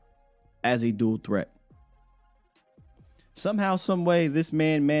him as a dual threat. Somehow, some way, this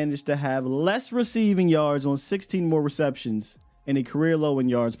man managed to have less receiving yards on 16 more receptions and a career low in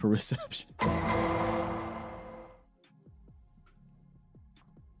yards per reception.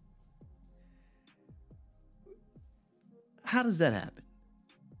 How does that happen?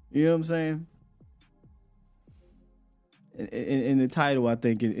 You know what I'm saying? In the title, I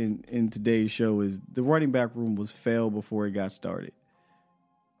think, in today's show is the running back room was failed before it got started.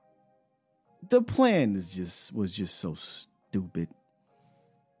 The plan was just so stupid.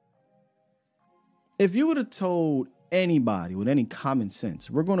 If you would have told anybody with any common sense,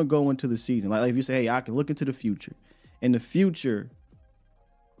 we're going to go into the season, like if you say, hey, I can look into the future. In the future,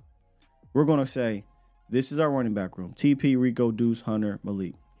 we're going to say this is our running back room. TP, Rico, Deuce, Hunter,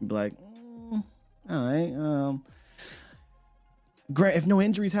 Malik. You'd be like, all right. Grant, if no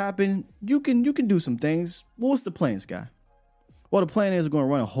injuries happen, you can do some things. What's the plan, Sky? Well, the plan is we're going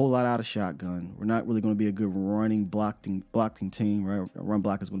to run a whole lot out of shotgun. We're not really going to be a good running blocking team, right? Our run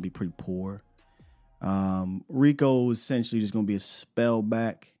block is going to be pretty poor. Rico is essentially just going to be a spell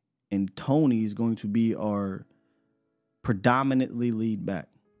back, and Tony is going to be our predominantly lead back.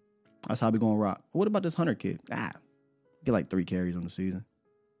 That's how we're going to rock. What about this Hunter kid? Get like 3 carries on the season.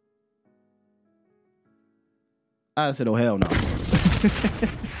 I said, oh, hell no.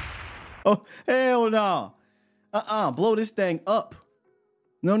 Oh, hell no. Blow this thing up.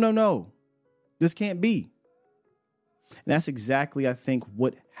 No. This can't be. And that's exactly, I think,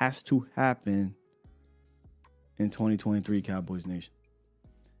 what has to happen in 2023 Cowboys Nation.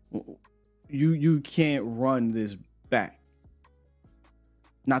 You can't run this back.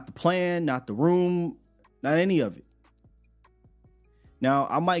 Not the plan, not the room, not any of it. Now,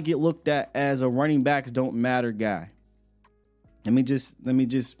 I might get looked at as a running backs don't matter guy. Let me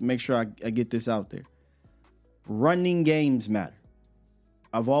just make sure I get this out there. Running games matter.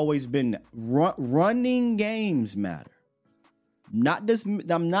 I've always been running games matter. I'm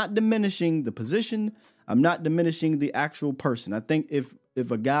not diminishing the position. I'm not diminishing the actual person. I think if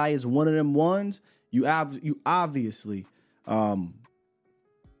a guy is one of them ones, you obviously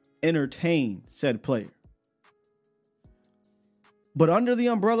entertain said player. But under the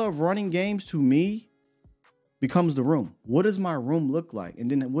umbrella of running games, to me, becomes the room. What does my room look like?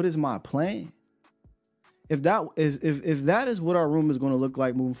 And then what is my plan? If that is what our room is going to look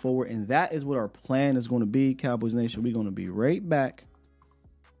like moving forward, and that is what our plan is going to be, Cowboys Nation, we're going to be right back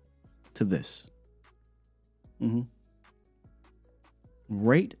to this.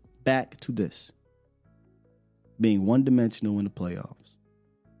 Right back to this. Being one-dimensional in the playoffs.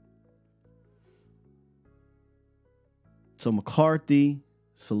 So McCarthy,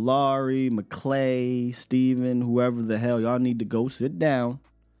 Solari, McClay, Steven, whoever the hell, y'all need to go sit down.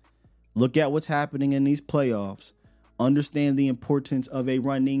 Look at what's happening in these playoffs. Understand the importance of a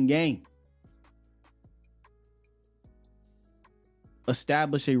running game.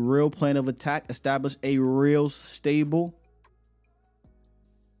 Establish a real plan of attack. Establish a real stable.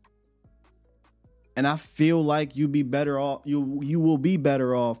 And I feel like you'd be better off. You will be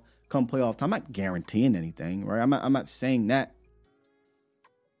better off come playoff time. I'm not guaranteeing anything, right? I'm not saying that.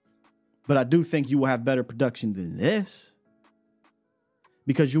 But I do think you will have better production than this.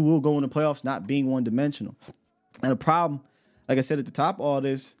 Because you will go in the playoffs not being one-dimensional. And the problem, like I said at the top of all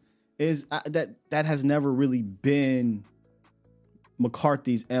this, is that has never really been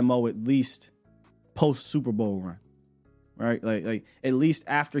McCarthy's MO, at least post-Super Bowl run. Right? Like at least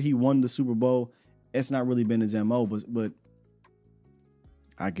after he won the Super Bowl, it's not really been his MO. But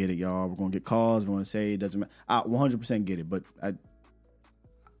I get it, y'all. We're going to get calls. We're going to say it doesn't matter. I 100% get it. But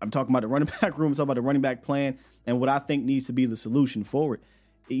I'm talking about the running back room. I'm talking about the running back plan and what I think needs to be the solution for it.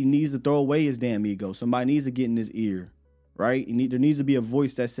 He needs to throw away his damn ego. Somebody needs to get in his ear, right? There needs to be a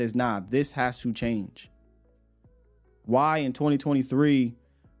voice that says, nah, this has to change. Why in 2023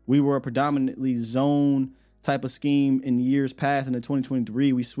 we were a predominantly zone type of scheme in years past, and in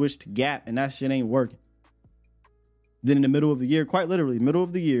 2023 we switched to gap, and that shit ain't working. Then in the middle of the year, quite literally, middle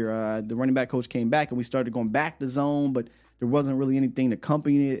of the year, the running back coach came back and we started going back to zone, but there wasn't really anything to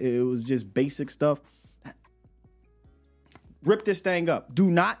accompany it. It was just basic stuff. Rip this thing up.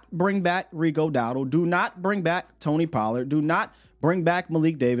 Do not bring back Rico Dowdle. Do not bring back Tony Pollard. Do not bring back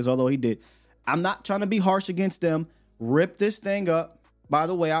Malik Davis, although he did. I'm not trying to be harsh against them. Rip this thing up. By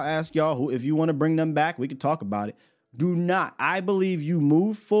the way, I'll ask y'all if you want to bring them back, we could talk about it. Do not. I believe you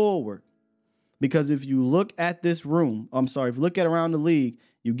move forward because if you look at this room, if you look at around the league,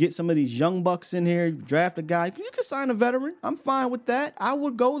 you get some of these young bucks in here, draft a guy. You can sign a veteran. I'm fine with that. I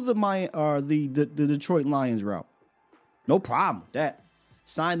would go the Detroit Lions route. No problem with that.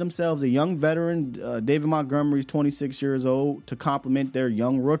 Signed themselves a young veteran, David Montgomery's 26 years old, to complement their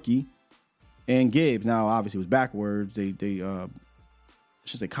young rookie, and Gibbs. Now, obviously, it was backwards. They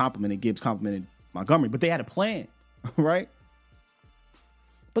should say complimented. Gibbs complimented Montgomery, but they had a plan, right?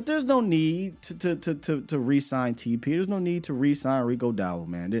 But there's no need to re-sign TP. There's no need to re-sign Rico Dowdle,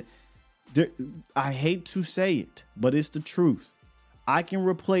 man. I hate to say it, but it's the truth. I can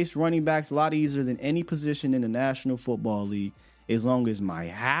replace running backs a lot easier than any position in the National Football League as long as my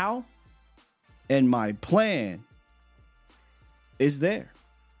how and my plan is there.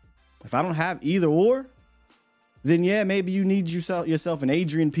 If I don't have either or, then yeah, maybe you need yourself an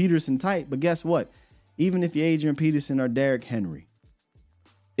Adrian Peterson type. But guess what? Even if you're Adrian Peterson or Derrick Henry,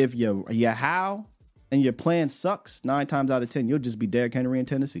 if your how and your plan sucks, 9 times out of 10, you'll just be Derrick Henry in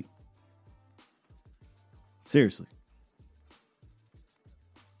Tennessee.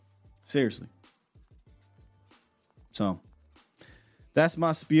 Seriously. So that's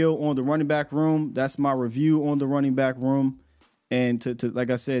my spiel on the running back room. That's my review on the running back room. And to like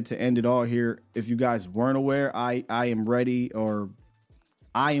I said, to end it all here, if you guys weren't aware, I am ready, or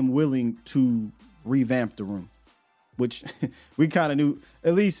I am willing to revamp the room, which we kind of knew.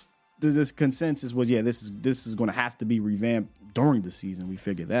 At least this consensus was, yeah, this is going to have to be revamped during the season. We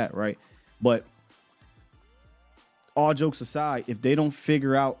figured that, right? But all jokes aside, if they don't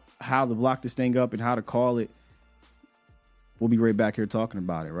figure out how to block this thing up and how to call it, we'll be right back here talking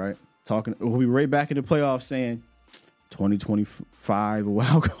about it, right? We'll be right back in the playoffs saying 2025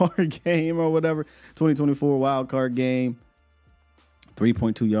 wild card game or whatever, 2024 wild card game,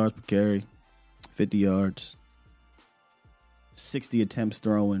 3.2 yards per carry, 50 yards, 60 attempts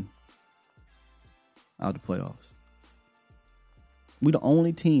throwing, out the playoffs. We the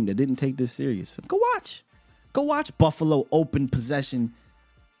only team that didn't take this serious. Go watch Buffalo open possession,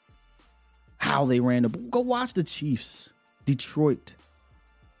 how they ran the. Go watch the Chiefs, Detroit,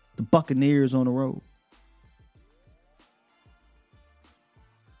 the Buccaneers on the road.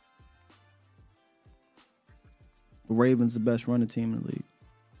 The Ravens, the best running team in the league.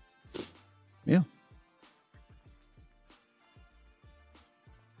 Yeah.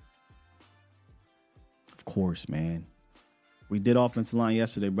 Of course, man. We did offensive line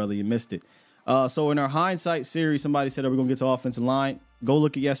yesterday, brother. You missed it. So in our hindsight series, somebody said, are we going to get to offensive line? Go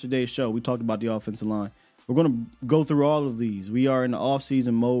look at yesterday's show. We talked about the offensive line. We're going to go through all of these. We are in the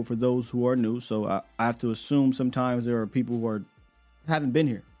off-season mode for those who are new. So I have to assume sometimes there are people who haven't been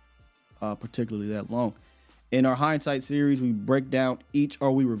here particularly that long. In our hindsight series, we break down we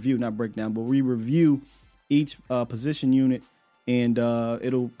review each position unit, and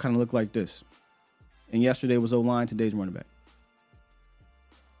it'll kind of look like this. And yesterday was O-line, today's running back.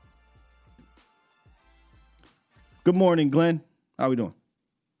 Good morning, Glenn. How we doing?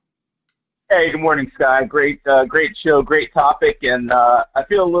 Hey, good morning, Sky. Great show, great topic, and I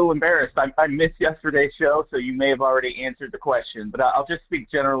feel a little embarrassed. I missed yesterday's show, so you may have already answered the question, but I'll just speak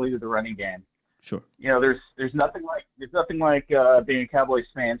generally to the running game. Sure. You know, there's nothing like being a Cowboys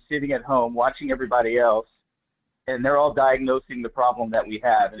fan, sitting at home watching everybody else, and they're all diagnosing the problem that we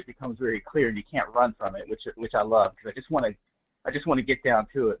have, and it becomes very clear, and you can't run from it, which I love, because I just want to get down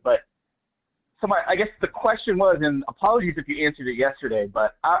to it. But I guess the question was, and apologies if you answered it yesterday,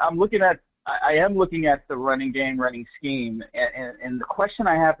 but I am looking at the running game, running scheme, and the question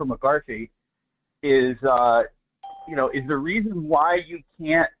I have for McCarthy is, is the reason why you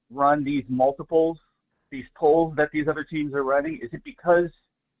can't run these multiples, these pulls that these other teams are running, is it because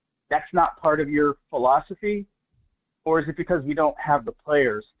that's not part of your philosophy, or is it because we don't have the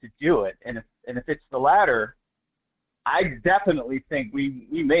players to do it? And if it's the latter, I definitely think we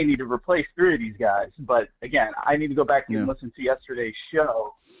may need to replace 3 of these guys. But again, I need to go back and listen to yesterday's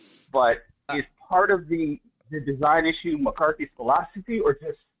show. But is part of the design issue McCarthy's philosophy, or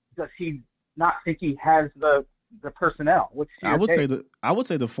just does he not think he has the personnel? I would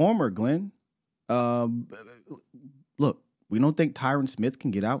say the former, Glenn. Look, we don't think Tyron Smith can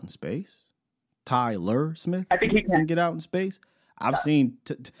get out in space. Tyler Smith, I think he can get out in space. I've seen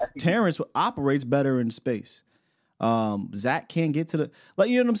Terrence operates better in space. Zach can't get to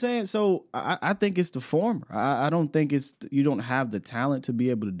you know what I'm saying? So I think it's the former. I don't think you don't have the talent to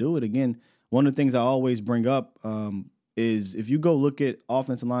be able to do it. Again, one of the things I always bring up is if you go look at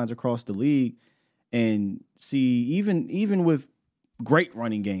offensive lines across the league and see even with great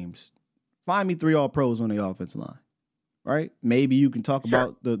running games, find me 3 All-Pros on the offensive line, right? Maybe you can talk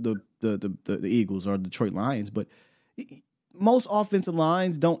about the Eagles or Detroit Lions, but most offensive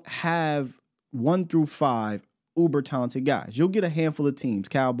lines don't have 1 through 5 uber talented guys. You'll get a handful of teams,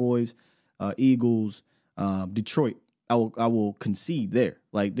 Cowboys, Eagles, Detroit. I will concede there.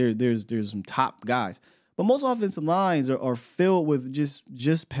 Like there's some top guys, but most offensive lines are filled with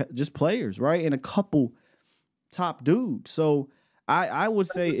just players, right? And a couple top dudes. So I would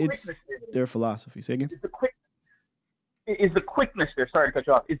say it's their philosophy. Say again. Is the quickness there? Sorry to cut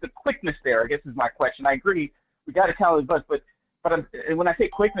you off. Is the quickness there? I guess is my question. I agree. We got a talented bunch, but when I say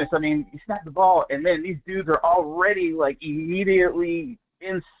quickness, I mean you snap the ball and then these dudes are already like immediately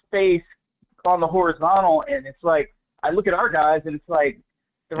in space on the horizontal, and it's like I look at our guys and it's like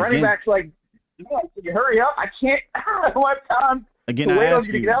the running back's like, man, can you hurry up? I can't. I don't have time. Again, I ask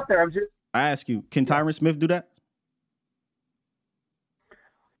you to get out there. I ask you, can Tyron Smith do that?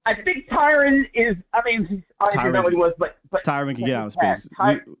 I think Tyron is. I mean, I don't know what he was, but Tyron can get out of space.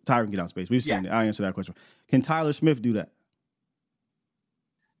 Tyron can get out of space. We've seen it. I answer that question. Can Tyler Smith do that?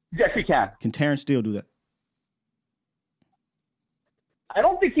 Yes, he can. Can Terrence Steele do that? I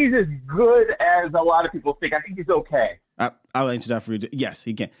don't think he's as good as a lot of people think. I think he's okay. I'll answer that for you. Yes,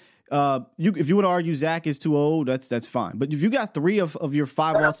 he can. If you would argue Zach is too old, that's fine. But if you got 3 of your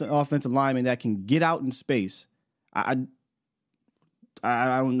 5 offensive linemen that can get out in space, I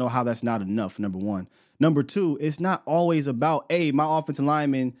don't know how that's not enough, number one. Number two, it's not always about, hey, my offensive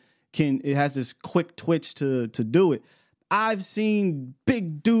lineman it has this quick twitch to do it. I've seen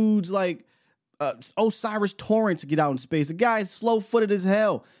big dudes like Osiris Torrance get out in space. The guy is slow-footed as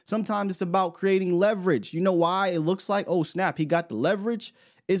hell. Sometimes it's about creating leverage. You know why it looks like, oh, snap, he got the leverage?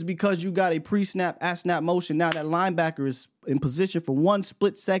 It's because you got a pre-snap, at-snap motion. Now that linebacker is in position for 1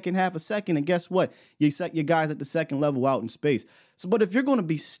 split second, half a second, and guess what? You set your guys at the second level out in space. So, but if you're going to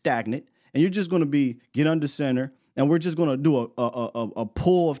be stagnant and you're just going to get under center and we're just going to do a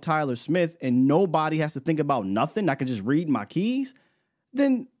pull of Tyler Smith and nobody has to think about nothing, I can just read my keys,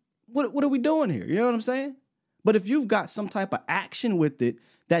 then what are we doing here? You know what I'm saying? But if you've got some type of action with it,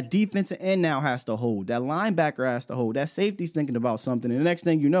 that defensive end now has to hold. That linebacker has to hold. That safety's thinking about something. And the next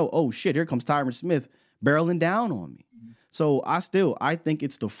thing you know, oh, shit, here comes Tyron Smith barreling down on me. So I think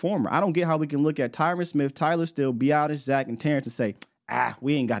it's the former. I don't get how we can look at Tyron Smith, Tyler Steele, Biotis, Zach, and Terrence and say,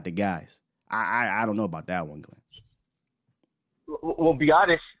 we ain't got the guys. I don't know about that one, Glenn. Well,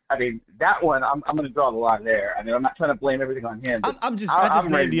 Biotis, I mean, that one, I'm going to draw the line there. I mean, I'm not trying to blame everything on him. I just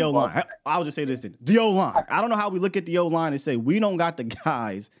named the O-line. I'll just say this then. The O-line. I don't know how we look at the O-line and say we don't got the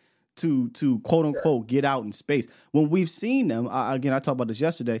guys to quote-unquote get out in space. When we've seen them, again, I talked about this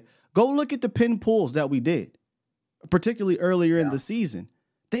yesterday, go look at the pin pulls that we did, particularly earlier in the season.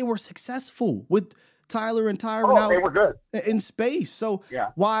 They were successful with Tyler and Tyron out they were good in space. So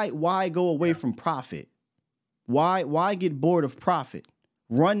why go away from profit? Why get bored of profit?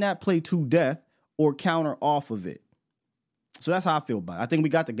 Run that play to death or counter off of it. So that's how I feel about it. I think we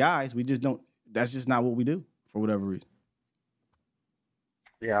got the guys. We just don't. That's just not what we do for whatever reason.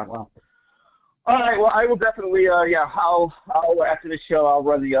 Yeah, well. All right, well, I will definitely, I'll after the show, I'll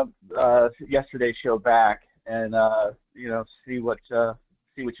run the yesterday's show back and, see what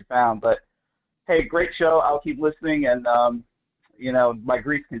you found. But, hey, great show. I'll keep listening. And, my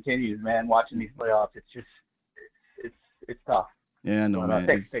grief continues, man, watching these playoffs. It's just, it's tough. Yeah, I know, man.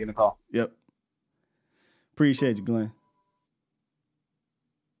 Thanks for taking the call. Yep. Appreciate you, Glenn.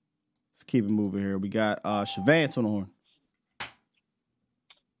 Let's keep it moving here. We got Shavance on the horn.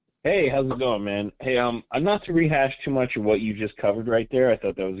 Hey, how's it going, man? Hey, I'm not to rehash too much of what you just covered right there. I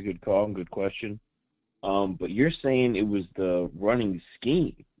thought that was a good call and good question. But you're saying it was the running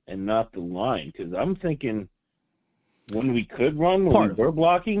scheme and not the line, because I'm thinking when we could run, when we were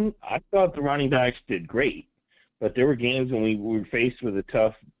blocking, I thought the running backs did great. But there were games when we were faced with a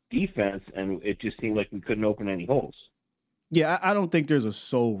tough defense, and it just seemed like we couldn't open any holes. Yeah, I don't think there's a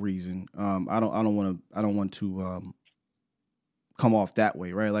sole reason. I don't want to come off that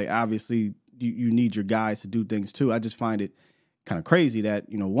way, right? Like, obviously, you need your guys to do things too. I just find it kind of crazy that,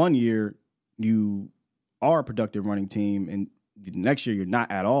 one year you are a productive running team, and the next year you're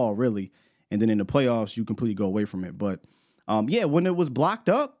not at all, really. And then in the playoffs, you completely go away from it. But, when it was blocked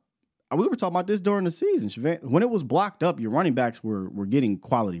up, we were talking about this during the season. When it was blocked up, your running backs were getting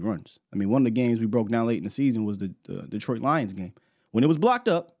quality runs. I mean, one of the games we broke down late in the season was the Detroit Lions game. When it was blocked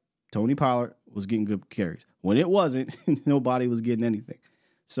up, Tony Pollard was getting good carries. When it wasn't, nobody was getting anything.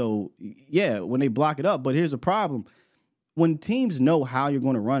 So, yeah, when they block it up. But here's the problem. When teams know how you're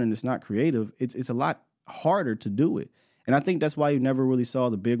going to run and it's not creative, it's a lot harder to do it. And I think that's why you never really saw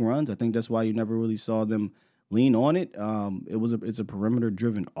the big runs. I think that's why you never really saw them lean on it. It's a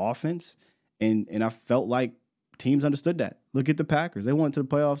perimeter-driven offense, and I felt like teams understood that. Look at the Packers. They went to the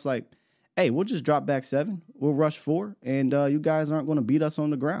playoffs like, hey, we'll just drop back 7. We'll rush 4, and you guys aren't going to beat us on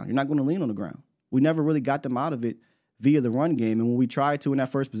the ground. You're not going to lean on the ground. We never really got them out of it via the run game, and when we tried to in that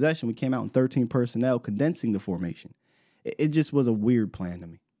first possession, we came out in 13 personnel, condensing the formation. It just was a weird plan to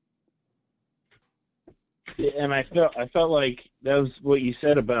me. And I felt like that was what you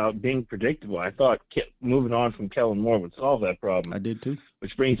said about being predictable. I thought moving on from Kellen Moore would solve that problem. I did too.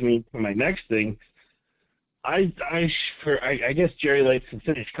 Which brings me to my next thing. I guess Jerry likes to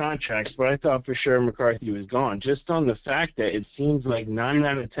finish contracts, but I thought for sure McCarthy was gone. Just on the fact that it seems like 9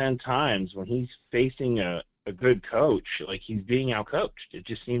 out of 10 times when he's facing a good coach, like he's being outcoached. It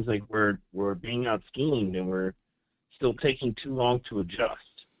just seems like we're being out-schemed and we're still taking too long to adjust.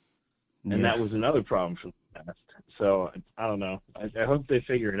 And that was another problem for the past. So, I don't know. I hope they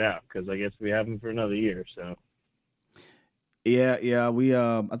figure it out, because I guess we have them for another year. So, yeah. We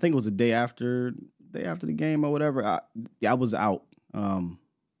I think it was the day after the game or whatever. I was out on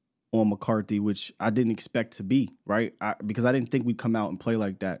McCarthy, which I didn't expect to be, right? Because I didn't think we'd come out and play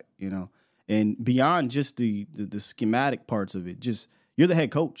like that, And beyond just the schematic parts of it, just you're the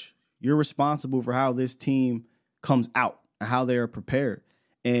head coach. You're responsible for how this team comes out and how they are prepared.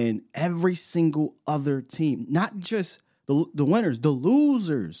 And every single other team, not just the winners, the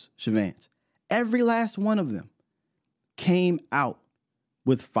losers, Shavance, every last one of them came out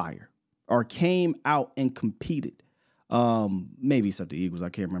with fire or came out and competed. Maybe except the Eagles. I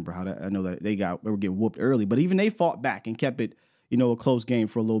can't remember how that. I know that they were getting whooped early, but even they fought back and kept it, a close game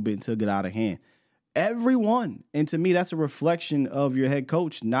for a little bit until it got out of hand. Everyone. And to me, that's a reflection of your head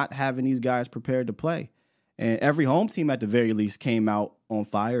coach not having these guys prepared to play. And every home team at the very least came out on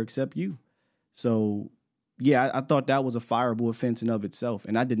fire except you. So, yeah, I thought that was a fireable offense in of itself.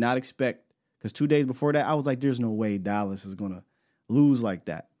 And I did not expect, because 2 days before that, I was like, there's no way Dallas is going to lose like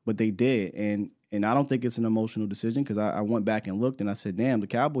that. But they did. And I don't think it's an emotional decision, because I went back and looked and I said, damn, the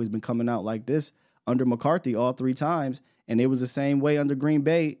Cowboys been coming out like this under McCarthy all 3 times. And it was the same way under Green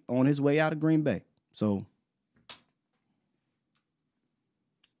Bay on his way out of Green Bay. So.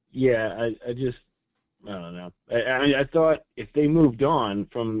 Yeah, I don't know. I thought if they moved on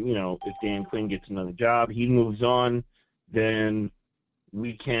from, if Dan Quinn gets another job, he moves on, then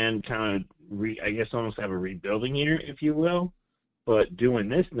we can kind of, almost have a rebuilding year, if you will. But doing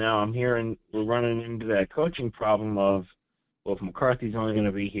this now, I'm hearing we're running into that coaching problem of, well, if McCarthy's only going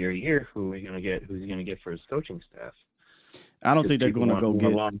to be here a year, who's he going to get for his coaching staff? I don't think they're going to go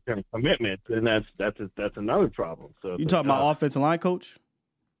get long-term commitment, and that's another problem. So you talking about offensive line coach?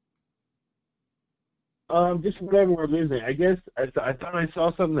 Just whatever we're losing. I guess I thought I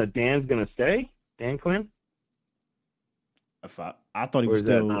saw something that Dan's going to stay. Dan Quinn. I thought he was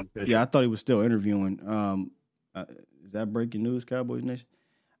still. Yeah, I thought he was still interviewing. Is that breaking news, Cowboys Nation?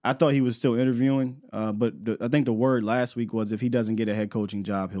 I thought he was still interviewing, but I think the word last week was if he doesn't get a head coaching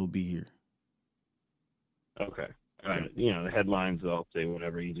job, he'll be here. Okay. All right. The headlines, I'll say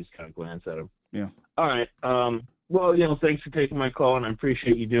whatever. You just kind of glance at them. Yeah. All right. Well, thanks for taking my call, and I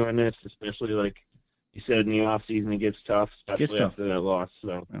appreciate you doing this, especially like you said in the off season, it gets tough, especially after that loss.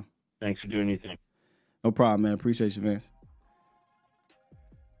 So Thanks for doing your thing. No problem, man. Appreciate you, Vance.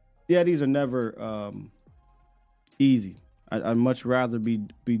 Yeah, these are never easy. I'd much rather be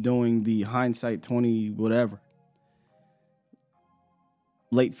doing the hindsight 20 whatever.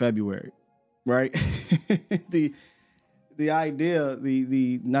 Late February, right? the idea,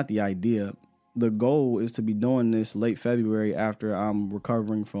 not the idea, the goal is to be doing this late February after I'm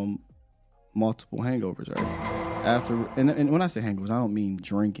recovering from multiple hangovers, right? And when I say hangovers, I don't mean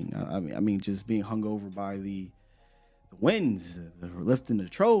drinking. I mean just being hungover by the wins, the lifting the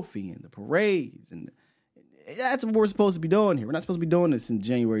trophy and the parades, and that's what we're supposed to be doing here. We're not supposed to be doing this in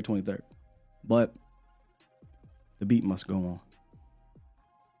January 23rd, but the beat must go on.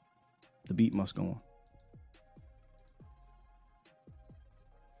 The beat must go on.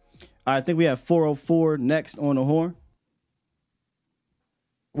 I think we have 404 next on the horn.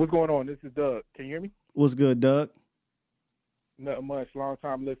 What's going on? This is Doug. Can you hear me? What's good, Doug? Nothing much. Long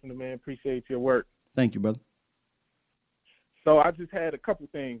time listener, man. Appreciate your work. Thank you, brother. So I just had a couple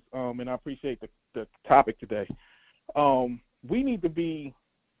things, and I appreciate the topic today. We need to be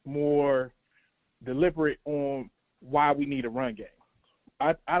more deliberate on why we need a run game.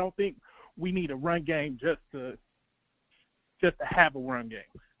 I don't think we need a run game just to have a run game.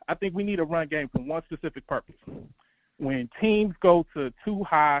 I think we need a run game for one specific purpose. When teams go to too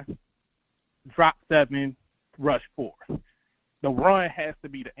high, drop 7, rush 4, the run has to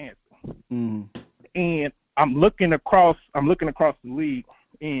be the answer. Mm. And I'm looking across the league,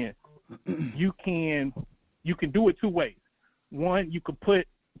 and you can do it 2 ways. One, you can put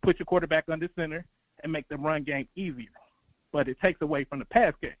your quarterback under center and make the run game easier, but it takes away from the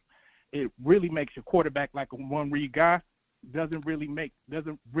pass game. It really makes your quarterback like a one-read guy. Doesn't really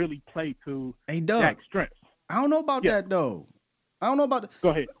play to Dak's strengths. I don't know about that though. I don't know about. Go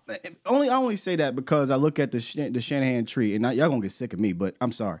ahead. I only say that because I look at the Shanahan tree, and y'all gonna get sick of me, but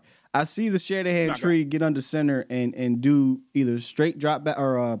I'm sorry. I see the Shanahan tree get under center and do either straight drop back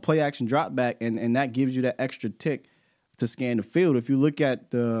or play action drop back, and that gives you that extra tick to scan the field. If you look at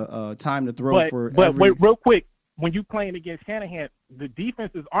the time to throw wait, real quick, when you playing against Shanahan, the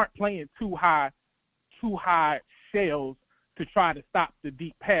defenses aren't playing too high shells to try to stop the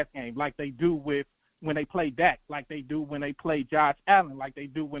deep pass game like they do when they play Dak, like they do when they play Josh Allen, like they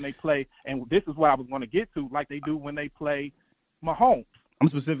do when they play, and this is what I was going to get to, like they do when they play Mahomes. I'm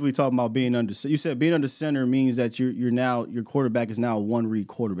specifically talking about being under. You said being under center means that your quarterback is now a one-read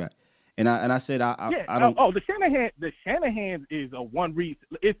quarterback, and I said I don't. Oh, the Shanahan is a one-read.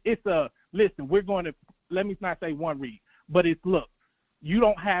 It's a listen. We're going to let me not say one-read, but it's look. You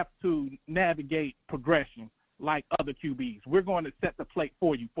don't have to navigate progression like other QBs. We're going to set the plate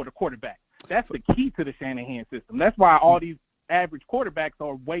for you for the quarterback. That's the key to the Shanahan system. That's why all these average quarterbacks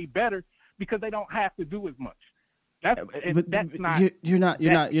are way better because they don't have to do as much. That's not. You're not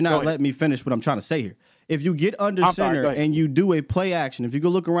letting me finish what I'm trying to say here. If you get under center and you do a play action, if you go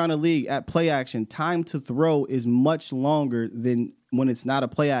look around the league at play action, time to throw is much longer than when it's not a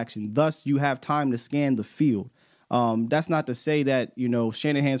play action. Thus, you have time to scan the field. That's not to say that,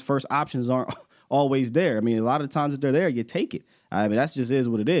 Shanahan's first options aren't always there. I mean, a lot of times if they're there, you take it. I mean, that's just is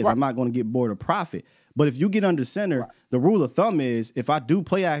what it is. Right. I'm not going to get bored of profit. But if you get under center, the rule of thumb is if I do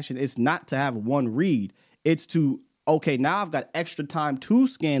play action, it's not to have one read. It's to, okay, now I've got extra time to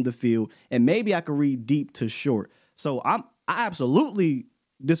scan the field, and maybe I can read deep to short. So I absolutely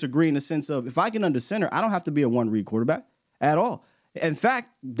disagree in the sense of if I get under center, I don't have to be a one-read quarterback at all. In fact,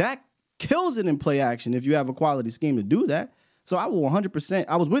 that kills it in play action if you have a quality scheme to do that. So I will 100%.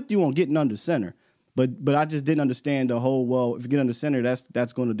 I was with you on getting under center, but I just didn't understand the whole, well, if you get under center,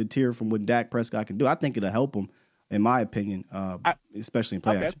 that's going to deter from what Dak Prescott can do. I think it'll help him, in my opinion, especially in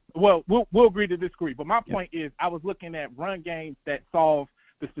play action. Well, we'll agree to disagree. But my point is I was looking at run games that solve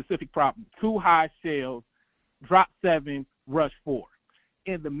the specific problem. 2 high shells, drop 7, rush 4.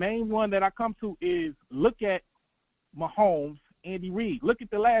 And the main one that I come to is look at Mahomes, Andy Reid. Look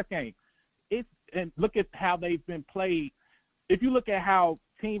at the last game. And look at how they've been played. If you look at how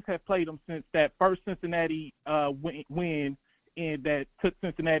teams have played them since that first Cincinnati win, and that took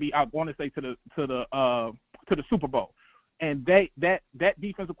Cincinnati, I want to say, to the Super Bowl, and that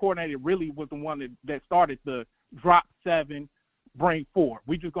defensive coordinator really was the one that started the drop 7, bring 4.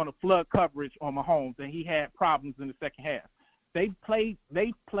 We're just going to flood coverage on Mahomes, and he had problems in the second half. They played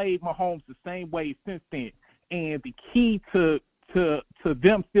Mahomes the same way since then, and the key to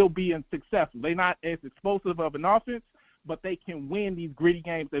them still being successful, they're not as explosive of an offense, but they can win these gritty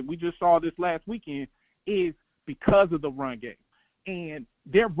games that we just saw this last weekend is because of the run game. And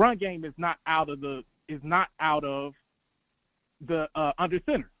their run game is not out of the under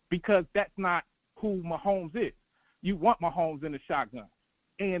center, because that's not who Mahomes is. You want Mahomes in the shotgun.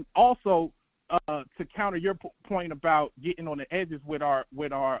 And also to counter your point about getting on the edges with our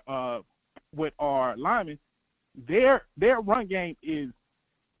linemen, their run game is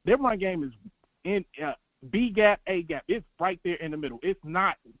in B gap, A gap. It's right there in the middle. It's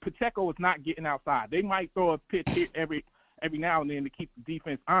not Pacheco is not getting outside. They might throw a pitch here every now and then to keep the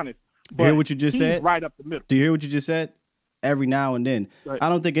defense honest. But you hear what you just said? Right up the middle. Do you hear what you just said? Every now and then. Right. I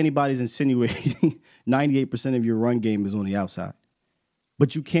don't think anybody's insinuating 98% of your run game is on the outside.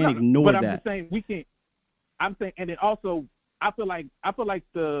 But you can't ignore that. I'm just saying we can't. I'm saying, and then also I feel like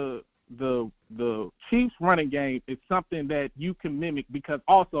the Chiefs running game is something that you can mimic because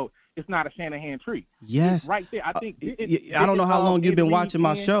also it's not a Shanahan tree. Yes. It's right there. I think I don't know how long you've been watching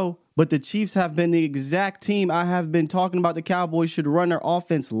my show, but the Chiefs have been the exact team I have been talking about the Cowboys should run their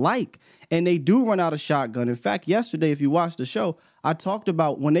offense like. And they do run out of shotgun. In fact, yesterday, if you watched the show, I talked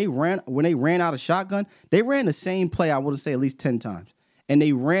about when they ran out of shotgun, they ran the same play, I would say, at least 10 times. And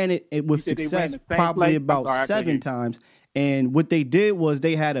they ran it with success probably about 7 times. And what they did was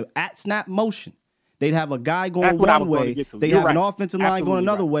they had an at-snap motion. They'd have a guy going one way. They have an offensive line going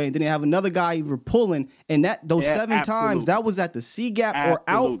another way. And then they have another guy either pulling. And those 7 times, that was at the C gap or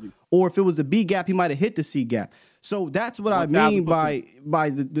out. Or if it was the B gap, he might have hit the C gap. So that's what I mean by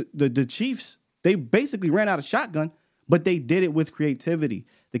the Chiefs. They basically ran out of shotgun, but they did it with creativity.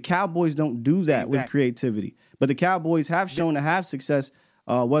 The Cowboys don't do that with creativity. But the Cowboys have shown to have success,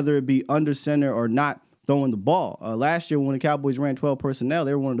 whether it be under center or not throwing the ball. Last year when the Cowboys ran 12 personnel,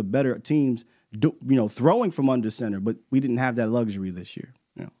 they were one of the better teams throwing from under center, but we didn't have that luxury this year.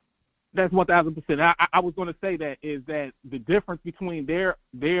 That's 1,000%. I was going to say that is that the difference between their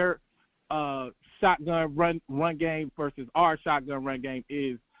shotgun run game versus our shotgun run game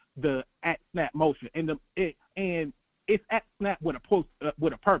is the at snap motion, and it's at snap with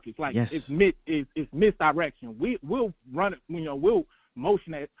a purpose. Like it's misdirection. We'll run it. We'll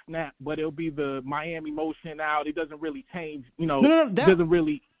motion at snap, but it'll be the Miami motion out. It doesn't really change. Doesn't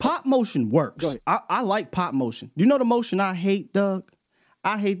really. Pop motion works. I like pop motion. You know the motion I hate, Doug?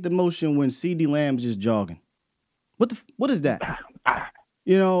 I hate the motion when CeeDee Lamb's just jogging. What is that?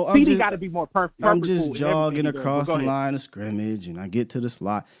 CeeDee got to be more perfect. I'm just jogging across the line of scrimmage, and I get to the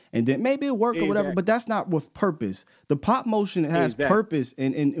slot, and then maybe it work or whatever, but that's not with purpose. The pop motion has purpose,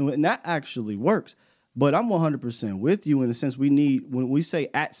 and that actually works. But I'm 100% with you in the sense when we say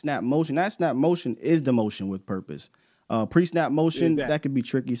at snap motion is the motion with purpose. Pre-snap motion, that could be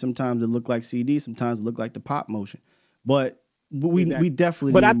tricky. Sometimes it look like CD, sometimes it look like the pop motion. But we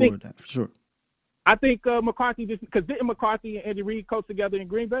definitely need more of that, for sure. I think McCarthy because didn't McCarthy and Andy Reid coach together in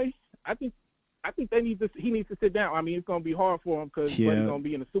Green Bay? I think he needs to sit down. I mean, it's going to be hard for him because he's going to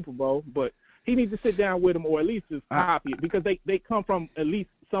be in the Super Bowl. But He needs to sit down with him, or at least just copy it, because they come from at least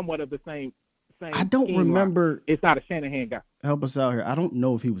somewhat of the same. I don't remember. Line. It's not a Shanahan guy. Help us out here. I don't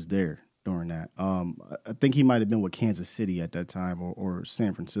know if he was there during that. I think he might have been with Kansas City at that time, or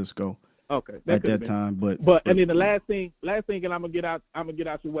San Francisco. Okay, at that time. But and then the last thing, and I'm gonna get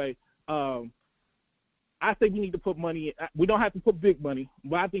out your way. I think we need to put money. We don't have to put big money,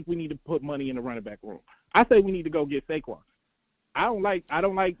 but I think we need to put money in the running back room. I say we need to go get Saquon. I don't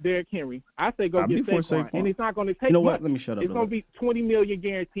like Derrick Henry. I say go get Saquon, and it's not going to take. You know much. what? Let me shut up. It's going to be $20 million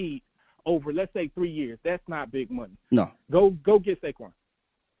guaranteed over, let's say, 3 years. That's not big money. No. Go get Saquon.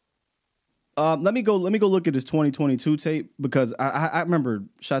 Let me go look at his 2022 tape, because I remember.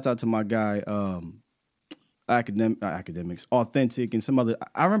 Shouts out to my guy, Academics, Authentic, and some other.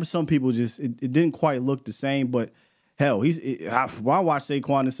 I remember some people just it didn't quite look the same, but hell, when I watched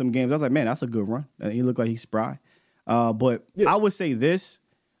Saquon in some games, I was like, man, that's a good run. He looked like he's spry. But yeah. I would say this.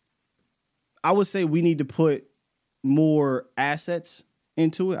 I would say we need to put more assets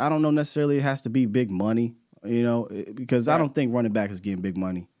into it. I don't know necessarily it has to be big money, because I don't think running back is getting big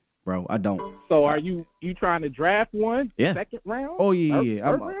money, bro. I don't. So are you trying to draft one? Yeah. Second round? Oh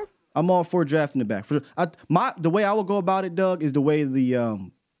yeah. I'm all for drafting the back. The way I would go about it, Doug, is the way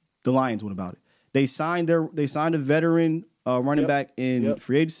the Lions went about it. They signed a veteran running back in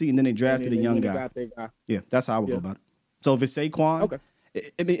free agency, and then they drafted a young guy. Yeah, that's how I would go about it. So if it's Saquon, okay.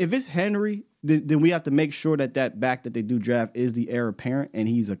 If it's Henry, then we have to make sure that back that they do draft is the heir apparent, and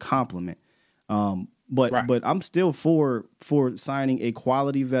he's a compliment. But I'm still for signing a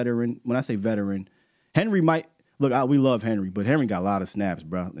quality veteran. When I say veteran, Henry might look. We love Henry, but Henry got a lot of snaps,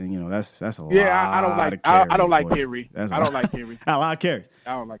 bro. And that's a lot. Yeah, I don't like. Carries, I don't like Henry. I don't like Henry. A lot of carries.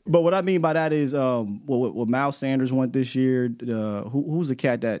 I don't like. Henry. But what I mean by that is, what Miles Sanders went this year. Who's the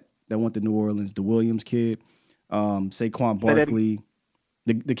cat that went to New Orleans? The Williams kid. Saquon Barkley,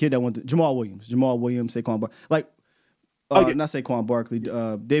 the kid that went to Jamal Williams, Saquon Barkley, not Saquon Barkley,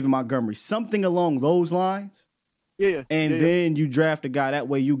 David Montgomery, something along those lines. Yeah. And then you draft a guy, that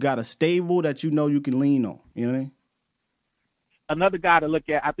way you got a stable that you can lean on. You know what I mean? Another guy to look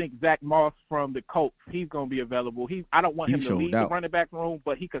at, I think Zach Moss from the Colts, he's going to be available. I don't want him to lead the running back room,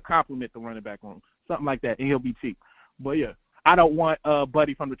 but he could complement the running back room, something like that, and he'll be cheap. But yeah. I don't want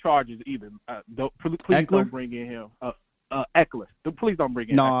Buddy from the Chargers either. Please don't bring in him. Eckler. Please don't bring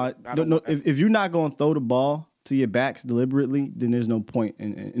in. No. If you're not going to throw the ball to your backs deliberately, then there's no point.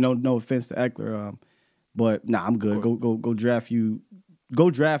 And no offense to Eckler, but I'm good. Cool. Go draft you. Go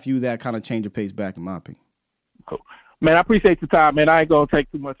draft you that kind of change of pace back, in my opinion. Cool, man. I appreciate your time, man. I ain't gonna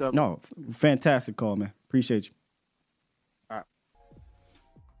take too much of it. No, fantastic call, man. Appreciate you. All right.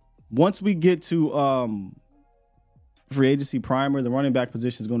 Once we get to free agency primer, the running back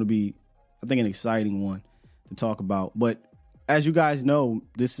position is going to be, I think, an exciting one to talk about. But as you guys know,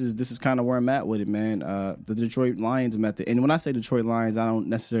 this is kind of where I'm at with it, man. The Detroit Lions method, and when I say Detroit Lions, I don't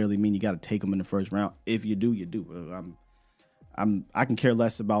necessarily mean you got to take them in the first round. If you do, you do. I can care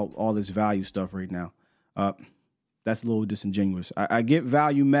less about all this value stuff right now. That's a little disingenuous. I get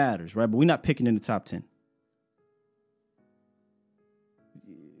value matters, right? But we're not picking in the top 10.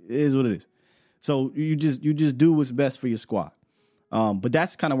 It is what it is. So you just do what's best for your squad. But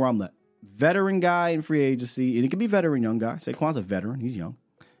that's kind of where I'm at. Veteran guy in free agency, and it could be veteran, young guy. Saquon's a veteran. He's young.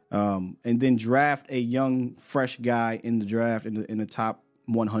 And then draft a young, fresh guy in the draft in the top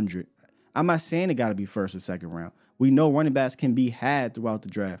 100. I'm not saying it got to be first or second round. We know running backs can be had throughout the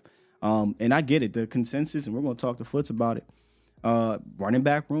draft. And I get it. The consensus, and we're going to talk to Foots about it. Running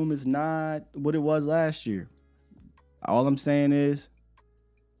back room is not what it was last year. All I'm saying is,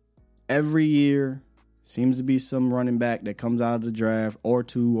 every year seems to be some running back that comes out of the draft, or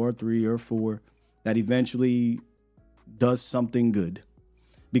 2 or 3 or 4, that eventually does something good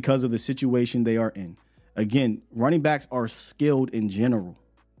because of the situation they are in. Again, running backs are skilled in general.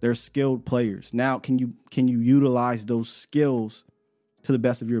 They're skilled players. Now, can you utilize those skills to the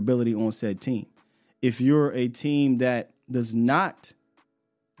best of your ability on said team? If you're a team that does not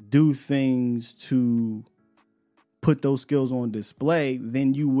do things to put those skills on display,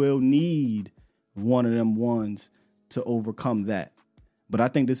 then you will need one of them ones to overcome that. But I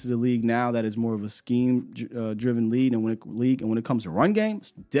think this is a league now that is more of a scheme-driven league, and when it comes to run game,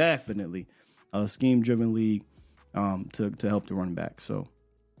 it's definitely a scheme-driven league to help the running back. So,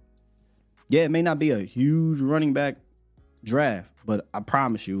 yeah, it may not be a huge running back draft, but I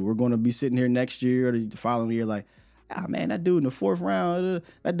promise you, we're going to be sitting here next year or the following year like, man, that dude in the 4th round,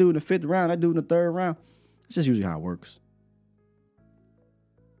 that dude in the 5th round, that dude in the 3rd round. It's just usually how it works.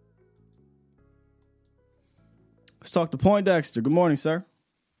 Let's talk to Poindexter. Good morning, sir.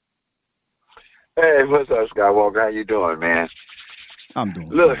 Hey, what's up, Skywalker? How you doing, man? I'm doing.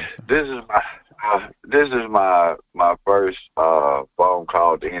 Look, fine, so. this is my first phone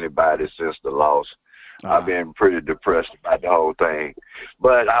call to anybody since the loss. I've been pretty depressed about the whole thing,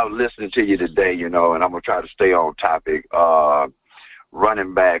 but I was listening to you today, and I'm gonna try to stay on topic.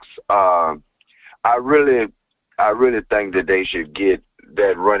 Running backs. I really think that they should get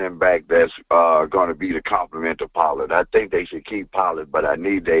that running back that's going to be the complement to Pollard. I think they should keep Pollard, but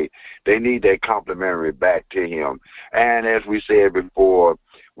they need that complementary back to him. And as we said before,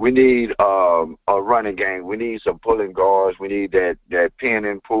 we need a running game. We need some pulling guards. We need that pin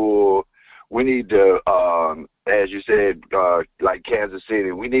and pull. We need to, as you said, like Kansas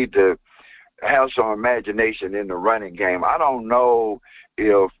City, we need to have some imagination in the running game. I don't know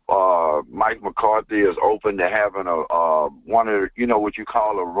if Mike McCarthy is open to having one of what you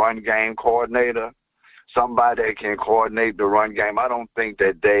call a run game coordinator, somebody that can coordinate the run game. I don't think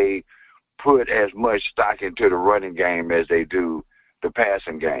that they put as much stock into the running game as they do the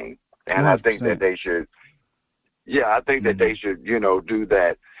passing game, and 100%. I think that they should. Yeah, I think that they should, do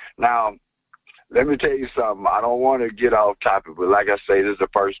that. Now, let me tell you something. I don't want to get off topic, but like I say, this is the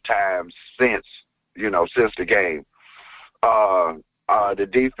first time since the game. The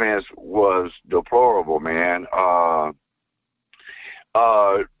defense was deplorable, man. Curse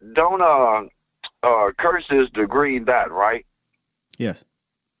is the green dot, right? Yes.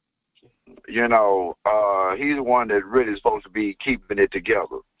 He's the one that really is supposed to be keeping it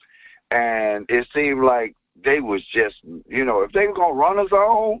together. And it seemed like they was just, if they were going to run a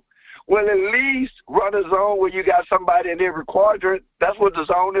zone, well, at least run a zone where you got somebody in every quadrant. That's what the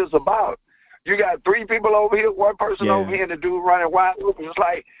zone is about. You got 3 people over here, 1 person over here, and the dude running wide open. It's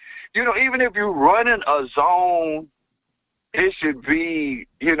like, even if you're running a zone, it should be,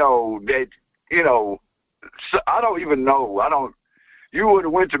 that, I don't even know. You would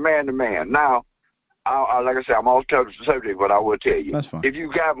have went to man-to-man. Now, like I said, I'm off the subject, but I will tell you. That's fine. If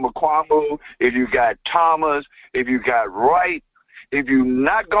you got McQuamu, if you got Thomas, if you got Wright, if you're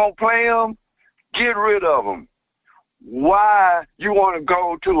not going to play them, get rid of them. Why you want to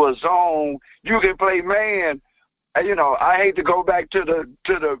go to a zone? You can play man. I hate to go back to the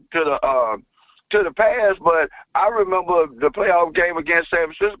past, but I remember the playoff game against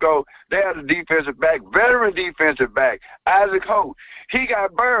San Francisco. They had a defensive back, veteran defensive back, Isaac Holt. He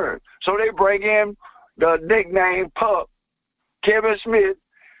got burned, so they bring in the nickname Pup, Kevin Smith.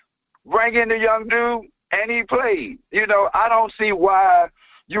 Bring in the young dude, and he played. I don't see why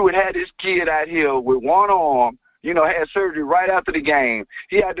you would have this kid out here with one arm. Had surgery right after the game.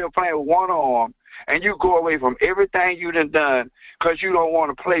 He out there playing with one arm, and you go away from everything you done because you don't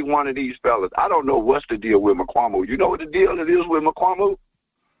want to play one of these fellas. I don't know what's the deal with McQuamu. You know what the deal it is with McQuamu?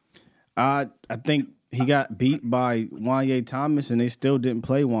 I think he got beat by Wanye Thomas, and they still didn't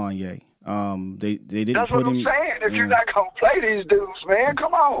play Wanye. They didn't. That's put what I'm him, saying. If you're not gonna play these dudes, man,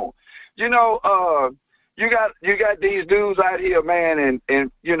 come on. You got these dudes out here, man,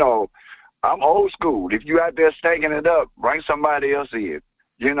 and I'm old school. If you out there stacking it up, bring somebody else in.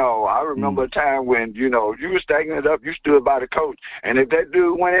 I remember a time when, you were stacking it up, you stood by the coach. And if that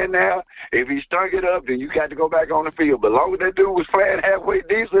dude went in there, if he stunk it up, then you got to go back on the field. But as long as that dude was playing halfway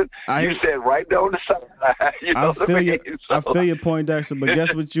decent, you sat right there on the sideline. I feel your point, Dexter, but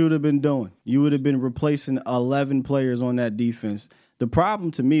guess what you would have been doing? You would have been replacing 11 players on that defense. The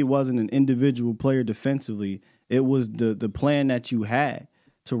problem to me wasn't an individual player defensively. It was the plan that you had,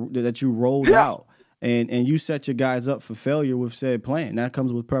 that you rolled out. And you set your guys up for failure with said plan. That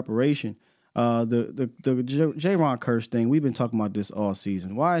comes with preparation. The Jayron Kearse thing, we've been talking about this all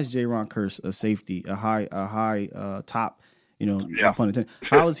season. Why is Jayron Kearse a safety, a high top, pun intended?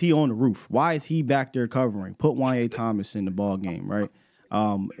 How is he on the roof? Why is he back there covering? Put Wanye Thomas in the ball game, right?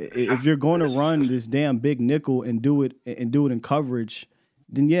 If you're going to run this damn big nickel and do it in coverage,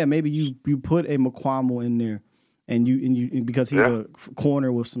 then maybe you put a McQuamu in there. And you because he's a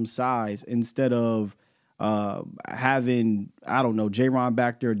corner with some size instead of having, I don't know, Jayron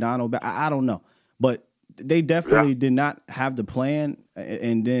back there, Dono back. I don't know. But they definitely did not have the plan.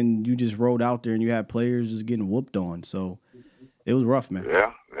 And then you just rolled out there and you had players just getting whooped on. So it was rough, man.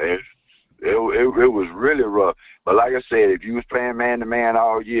 Yeah, it was really rough. But like I said, if you was playing man-to-man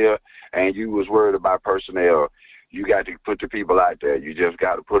all year and you was worried about personnel, you got to put the people out there. You just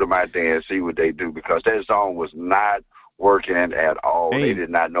got to put them out there and see what they do because that zone was not working at all. They did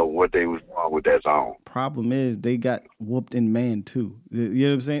not know what they was doing with that zone. Problem is they got whooped in man too. You know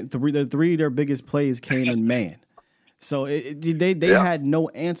what I'm saying? Three of their biggest plays came in man. So they had no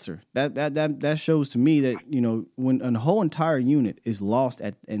answer. That shows to me that when a whole entire unit is lost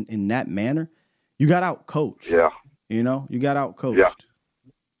in that manner, you got out coached. Yeah. You got out coached. Yeah.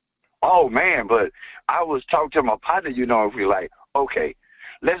 Oh man, but I was talking to my partner, if we like, Okay,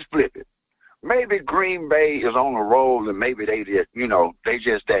 let's flip it. Maybe Green Bay is on a roll, and maybe they just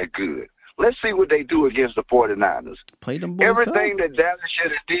that good. Let's see what they do against the 49ers. Play them boys Everything tough. that Dallas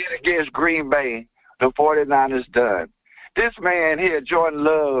should have did against Green Bay, the 49ers done. This man here, Jordan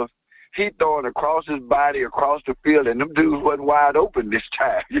Love, he throwing across his body, across the field, and them dudes wasn't wide open this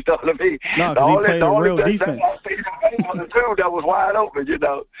time. You know what I mean? No, because he played a real defense. The dude that was wide open,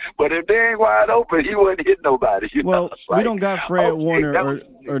 But if they ain't wide open, he wouldn't hit nobody. Well, Like, we don't got Fred Warner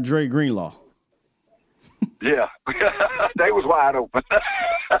or Dre Greenlaw. Yeah, they was wide open.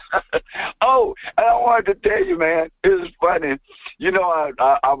 Oh, and I wanted to tell you, man, it was funny.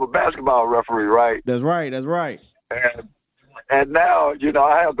 I'm a basketball referee, right? That's right. And now,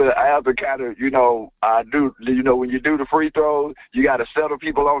 I have to kind of, I do, when you do the free throws, you got to settle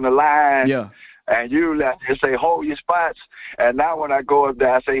people on the line. Yeah. And you say, hold your spots. And now when I go up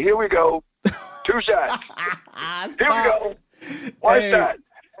there, I say, here we go. 2 shots. Here we go. One shot.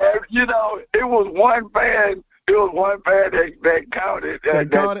 And, it was one fan. It was one fan that counted.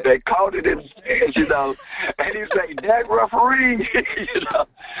 That caught it in the stands, And he said, that referee,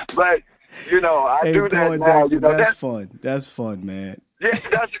 But, I do that now. That's fun. That's fun, man. Yeah,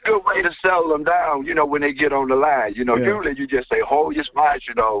 that's a good way to settle them down, when they get on the line. Usually you just say, hold your spots,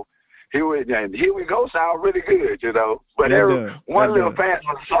 Here we go, sound really good, But one little fan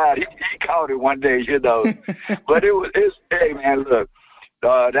on the side, he caught it one day, But hey, man, look,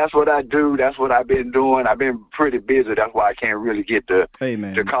 that's what I do. That's what I've been doing. I've been pretty busy. That's why I can't really get to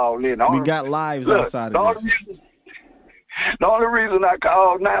call in. We got lives outside of this. The only reason I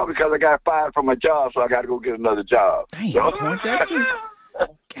called now because I got fired from my job, so I got to go get another job. Damn, that's it.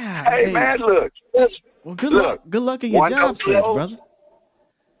 God, hey, man, look. Well, good luck. Good luck in your job search, brother.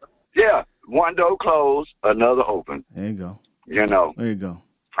 Yeah, one door closed, another open. There you go. There you go.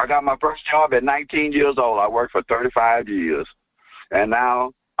 I got my first job at 19 years old. I worked for 35 years. And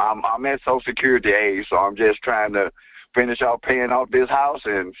now I'm at Social Security age, so I'm just trying to finish off paying off this house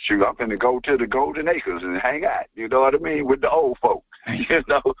and shoot, I'm going to go to the Golden Acres and hang out, you know what I mean, with the old folk,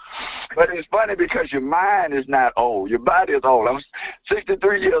 But it's funny because your mind is not old. Your body is old. I'm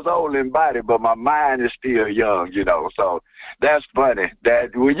 63 years old in body, but my mind is still young, So that's funny.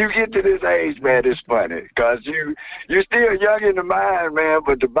 That when you get to this age, man, it's funny because you're still young in the mind, man,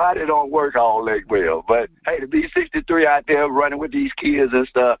 but the body don't work all that well. But, hey, to be 63 out there running with these kids and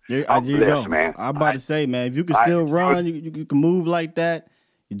stuff, I'm blessed, man. I'm about to say, man, if you can still run, you can move like that,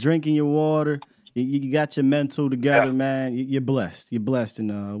 you're drinking your water, you got your mental together, man. You're blessed. You're blessed,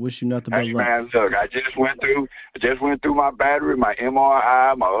 and wish you nothing but luck. Man, look, I just went through my battery, my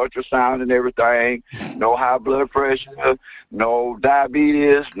MRI, my ultrasound, and everything. No high blood pressure, no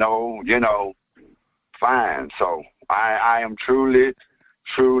diabetes, no, fine. So I am truly,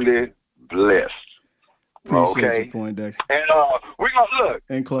 truly blessed. Appreciate your point, Dex. And we're gonna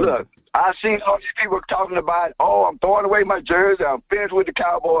look. I seen all these people talking about, I'm throwing away my jersey. I'm finished with the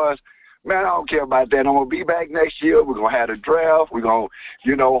Cowboys. Man, I don't care about that. I'm going to be back next year. We're going to have a draft. We're going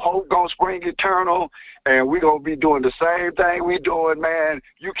to, hope going to spring eternal. And we're going to be doing the same thing we doing, man.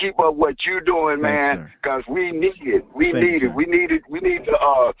 You keep up what you doing, man, because we need it. We need it. We need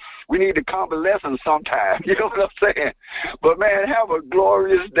to convalescence sometime. You know what I'm saying? But, man, have a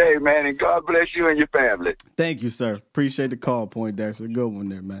glorious day, man, and God bless you and your family. Thank you, sir. Appreciate the call, Point Dexter. Good one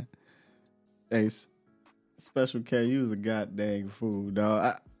there, man. Hey, Special K, you was a goddamn fool,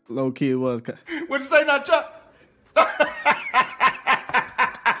 dog. Low key was. What'd you say now, Chuck?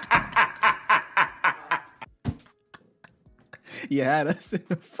 You had us in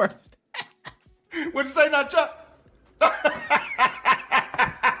the first. What'd you say now, Chuck?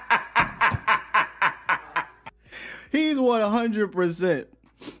 He's 100%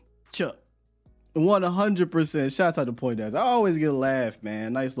 Chuck. 100%. Shouts out to Point Dexter. I always get a laugh,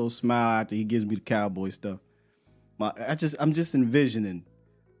 man. Nice little smile after he gives me the Cowboy stuff. I'm just envisioning,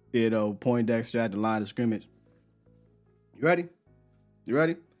 Point Dexter at the line of scrimmage. You ready?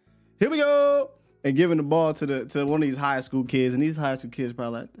 Here we go. And giving the ball to one of these high school kids, and these high school kids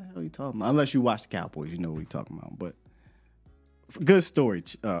probably like, what the hell are you talking about? Unless you watch the Cowboys, you know what we're talking about. But good story.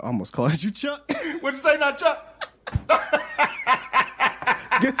 Almost called you Chuck. What'd you say now, Chuck?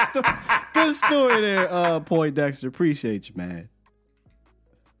 Good story there, Point Dexter. Appreciate you, man.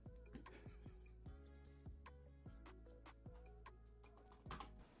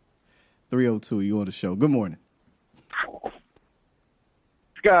 .302, you on the show. Good morning.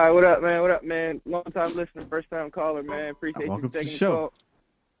 Sky, what up, man? Long time listener, first time caller, man. Appreciate you taking the call.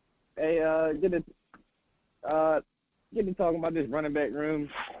 Hey, getting to talking about this running back room.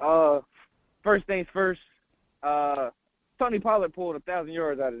 First things first, Tony Pollard pulled 1,000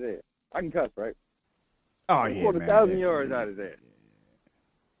 yards out of there. I can cuss, right? Oh, He yeah, pulled man. 1,000 yards out of that.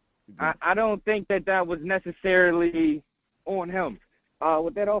 I don't think that was necessarily on him.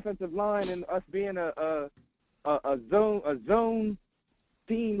 With that offensive line and us being a zone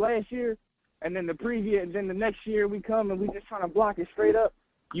team last year, and then the next year we come and we just trying to block it straight up.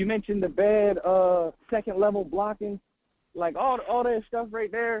 You mentioned the bad second level blocking, like all that stuff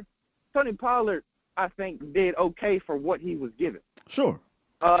right there. Tony Pollard, I think, did okay for what he was given. Sure.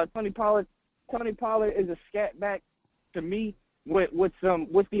 Tony Pollard is a scat back to me with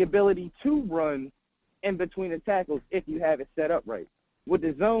the ability to run in between the tackles if you have it set up right. With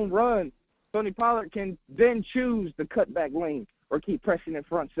the zone run, Tony Pollard can then choose the cutback lane or keep pressing the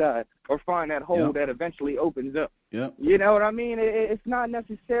front side or find that hole that eventually opens up. Yep. You know what I mean? It's not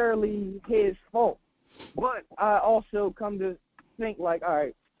necessarily his fault. But I also come to think like, all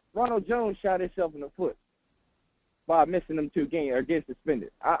right, Ronald Jones shot himself in the foot by missing them 2 games or getting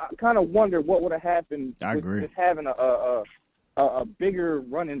suspended. I kind of wonder what would have happened with having a bigger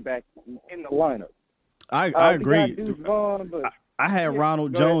running back in the lineup. I agree. I had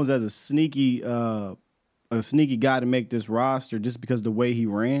Ronald Jones as a sneaky guy to make this roster just because of the way he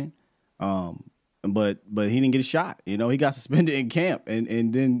ran. But he didn't get a shot. You know, he got suspended in camp,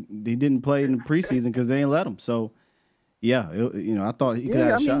 and then he didn't play in the preseason because they didn't let him. So, yeah, I thought he could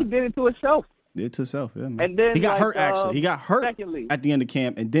have a shot. He did it to himself. Did it to himself, yeah, man. And then he got hurt, actually. He got hurt secondly, at the end of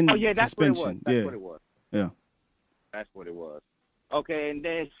camp, and then suspension. That's what it was. Yeah. That's what it was. Okay, and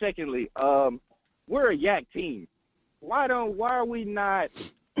then secondly, we're a yak team. Why are we not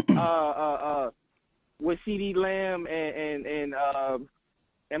with CeeDee Lamb and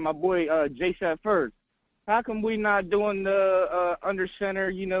my boy J-Seth First? How come we not doing the under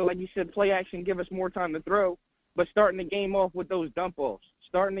center, like you said, play action, give us more time to throw, but starting the game off with those dump offs,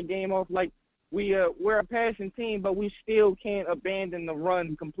 starting the game off like we're a passing team, but we still can't abandon the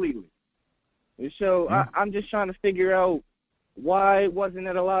run completely. And so I'm just trying to figure out why wasn't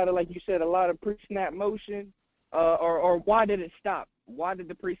it a lot of, like you said, a lot of pre-snap motion, or why did it stop? Why did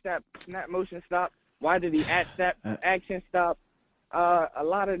the pre-snap motion stop? Why did the at-snap action stop? A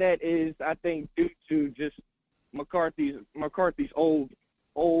lot of that is, I think, due to just McCarthy's old.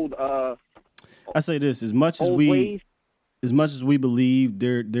 I say this: as much as we believe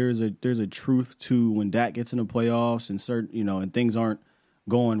there's a truth to when Dak gets in the playoffs and certain and things aren't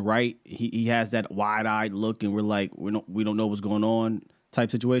going right, he has that wide-eyed look and we're like we don't know what's going on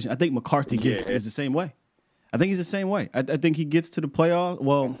type situation. I think McCarthy is the same way. I think he's the same way. I think he gets to the playoffs.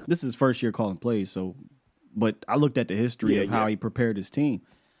 Well, this is his first year calling plays, but I looked at the history of how he prepared his team.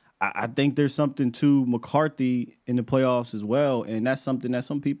 I think there's something to McCarthy in the playoffs as well, and that's something that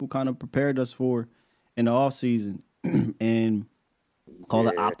some people kind of prepared us for in the offseason. And call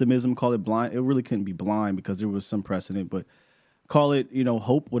it optimism, call it blind. It really couldn't be blind because there was some precedent, but call it,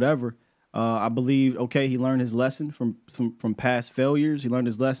 hope, whatever. I believe, he learned his lesson from past failures. He learned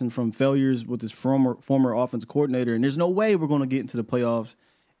his lesson from failures with his former offensive coordinator, and there's no way we're going to get into the playoffs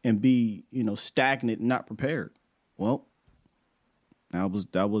and be, stagnant and not prepared. Well,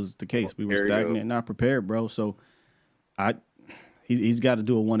 that was the case. We were stagnant and not prepared, bro. So he's got to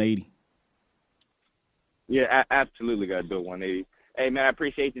do a 180. Yeah, I absolutely got to do a 180. Hey, man, I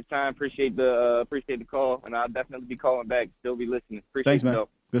appreciate your time. Appreciate the call, and I'll definitely be calling back. Still be listening. Appreciate Thanks, man. Help.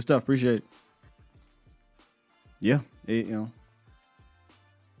 Good stuff. Appreciate it. Yeah,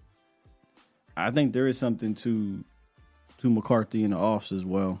 I think there is something to McCarthy in the offs as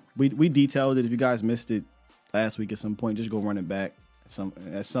well. We detailed it. If you guys missed it last week at some point, just go run it back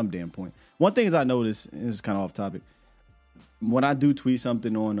at some damn point. One thing is I noticed, and this is kind of off topic, when I do tweet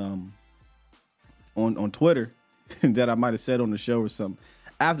something on Twitter that I might have said on the show or something,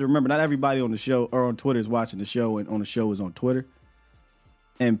 I have to remember not everybody on the show or on Twitter is watching the show, and on the show is on Twitter.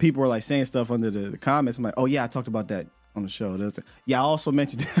 And people are like saying stuff under the comments. I'm like, oh yeah, I talked about that on the show. Yeah, I also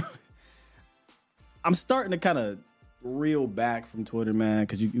mentioned I'm starting to kind of reel back from Twitter, man,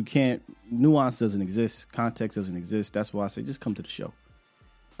 because you can't, nuance doesn't exist, context doesn't exist. That's why I say just come to the show.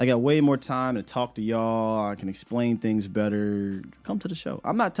 I got way more time to talk to y'all. I can explain things better. Come to the show.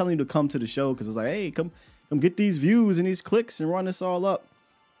 I'm not telling you to come to the show because it's like, hey, come get these views and these clicks and run this all up.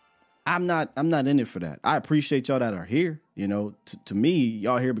 I'm not in it for that. I appreciate y'all that are here. To me,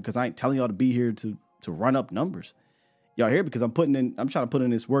 y'all here because I ain't telling y'all to be here to run up numbers. Y'all here because I'm trying to put in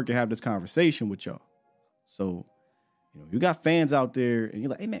this work and have this conversation with y'all. So, you got fans out there and you're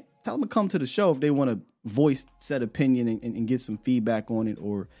like, hey man, tell them to come to the show if they want to voice said opinion and get some feedback on it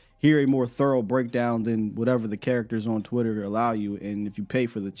or hear a more thorough breakdown than whatever the characters on Twitter allow you. And if you pay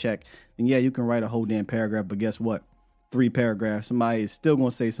for the check, then yeah, you can write a whole damn paragraph, but guess what? 3 paragraphs, somebody is still going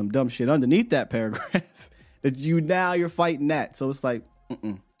to say some dumb shit underneath that paragraph that you're fighting that. So it's like,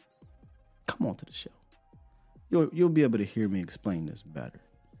 come on to the show. You'll be able to hear me explain this better.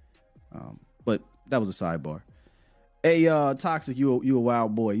 But that was a sidebar. Hey, Toxic, you a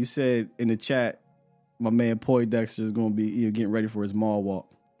wild boy. You said in the chat, my man Poindexter is going to be getting ready for his mall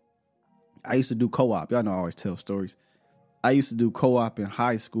walk. I used to do co-op. Y'all know I always tell stories. I used to do co-op in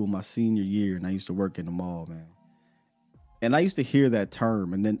high school my senior year, and I used to work in the mall, man. And I used to hear that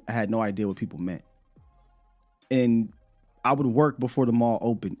term, and then I had no idea what people meant. And I would work before the mall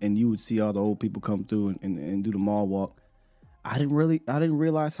opened, and you would see all the old people come through and do the mall walk. I didn't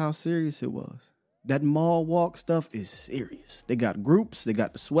realize how serious it was. That mall walk stuff is serious. They got groups, they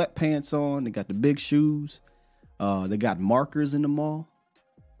got the sweatpants on, they got the big shoes, they got markers in the mall.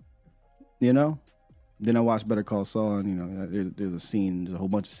 You know? Then I watched Better Call Saul, and there's a whole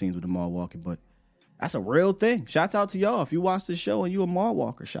bunch of scenes with the mall walking, but that's a real thing. Shouts out to y'all. If you watch this show and you a mall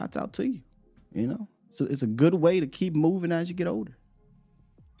walker, shouts out to you. You know? So it's a good way to keep moving as you get older.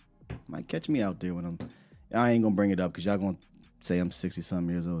 Might catch me out there when I ain't gonna bring it up because y'all gonna say I'm 60-something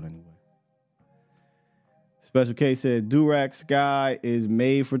years old anyway. Special K said, Durack Sky is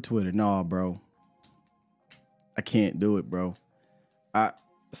made for Twitter. Nah, bro. I can't do it, bro. I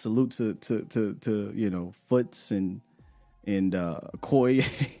salute to Foots and Koi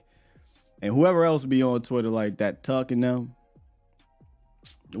and whoever else be on Twitter like that, Tuck and them.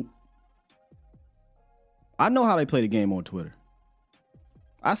 Nope. I know how they play the game on Twitter.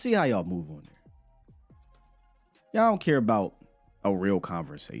 I see how y'all move on there. Y'all don't care about a real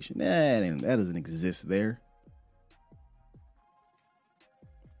conversation. That doesn't exist there.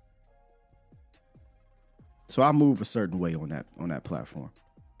 So I move a certain way on that platform.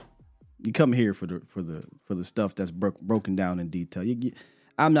 You come here for the stuff that's broken down in detail.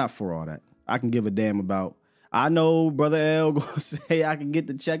 I'm not for all that. I can give a damn about. I know Brother L gonna say I can get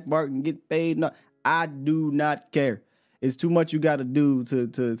the check mark and get paid. No, I do not care. It's too much you got to do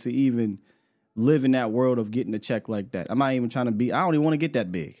to even live in that world of getting a check like that. I'm not even trying to be. I don't even want to get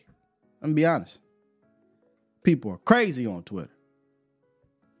that big. I'm gonna be honest. People are crazy on Twitter.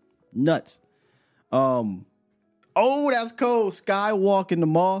 Nuts. Oh, that's cold. Skywalking the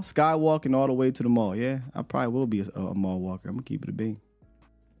mall. Skywalking all the way to the mall. Yeah, I probably will be a mall walker. I'm going to keep it a bean.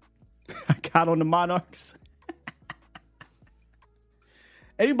 I got on the Monarchs.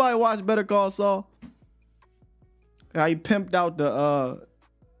 Anybody watch Better Call Saul? How he pimped out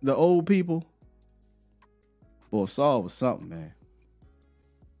the old people? Boy, Saul was something, man.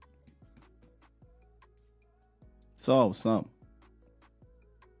 Saul was something.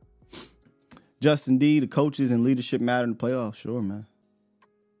 Justin D, the coaches and leadership matter in the playoffs. Sure, man.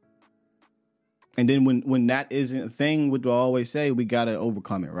 And then when that isn't a thing, what do I always say? We got to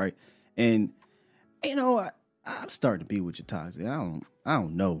overcome it, right? And, I'm starting to be with you, Toxic. I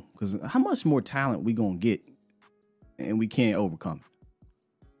don't know. Because how much more talent we going to get and we can't overcome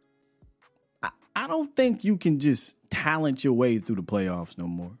it? I don't think you can just talent your way through the playoffs no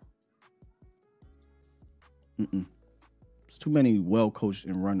more. There's too many well-coached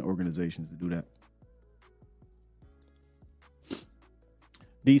and run organizations to do that.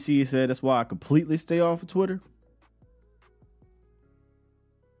 DC said that's why I completely stay off of Twitter.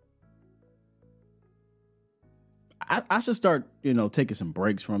 I should start, taking some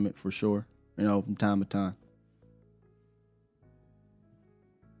breaks from it for sure, from time to time.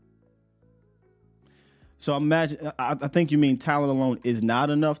 So imagine, I think you mean talent alone is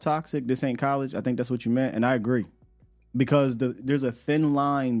not enough, Toxic. This ain't college. I think that's what you meant, and I agree. Because there's a thin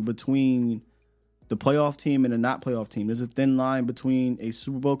line between the playoff team and a not playoff team. There's a thin line between a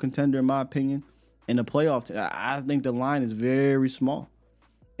Super Bowl contender, in my opinion, and a playoff team. I think the line is very small,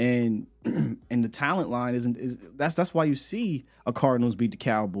 and the talent line that's why you see a Cardinals beat the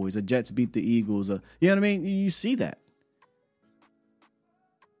Cowboys, a Jets beat the Eagles. You know what I mean? You see that.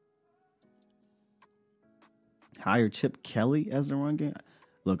 Hire Chip Kelly as the run game.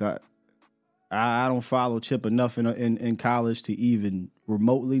 Look, I don't follow Chip enough in college to even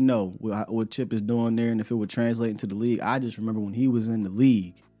remotely know what Chip is doing there and if it would translate into the league. I just remember when he was in the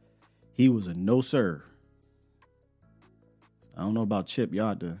league, he was a no sir. I don't know about Chip. Y'all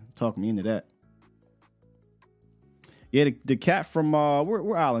have to talk me into that. Yeah, the cat from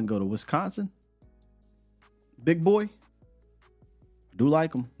where Allen go to? Wisconsin? Big boy? I do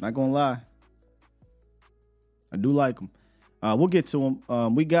like him. Not gonna lie. I do like him. We'll get to him.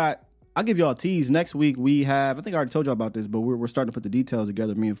 I'll give y'all a tease. Next week we have, I think I already told y'all about this, but we're starting to put the details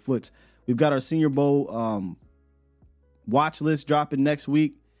together, me and Foots. We've got our Senior Bowl watch list dropping next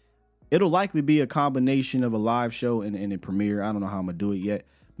week. It'll likely be a combination of a live show and a premiere. I don't know how I'm going to do it yet.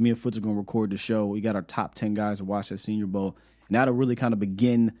 Me and Foots are going to record the show. We got our top 10 guys to watch that Senior Bowl, and that'll really kind of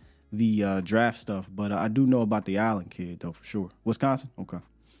begin the draft stuff. But I do know about the Allen kid, though, for sure. Wisconsin? Okay.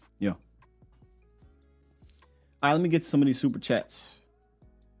 Yeah. All right, let me get some of these super chats.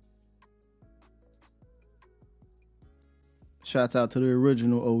 Shouts out to the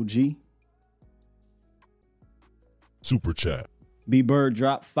original OG. Super chat. B Bird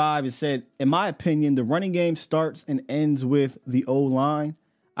dropped 5. It said, in my opinion, the running game starts and ends with the O-line.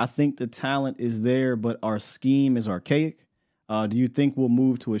 I think the talent is there, but our scheme is archaic. Do you think we'll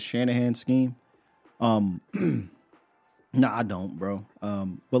move to a Shanahan scheme? No, I don't, bro.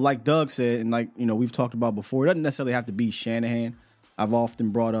 But like Doug said, and like, we've talked about before, it doesn't necessarily have to be Shanahan. I've often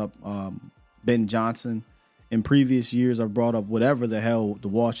brought up Ben Johnson. In previous years, I've brought up whatever the hell the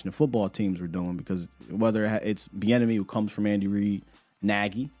Washington football teams were doing, because whether it's Bieniemy, who comes from Andy Reid,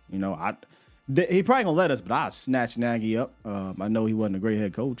 Nagy, he probably gonna let us, but I snatch Nagy up. I know he wasn't a great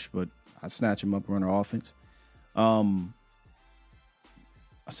head coach, but I snatch him up and run our offense. I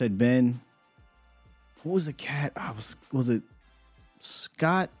said Ben. Who was the cat? Was it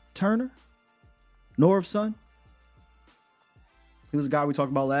Scott Turner, Norv's son? He was a guy we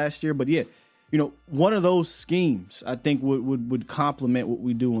talked about last year, but yeah. One of those schemes I think would complement what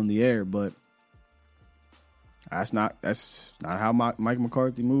we do in the air, but that's not how Mike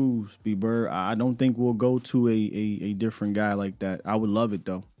McCarthy moves, B Bird. I don't think we'll go to a different guy like that. I would love it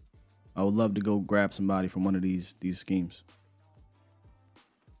though. I would love to go grab somebody from one of these schemes.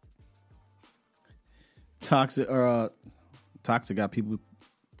 Toxic got people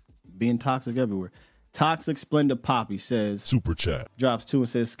being toxic everywhere. Toxic Splendid Poppy says, super chat, drops 2 and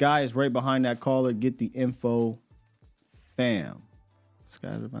says, Sky is right behind that caller. Get the info, fam. Sky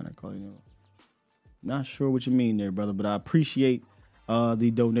is right behind that caller. Not sure what you mean there, brother, but I appreciate the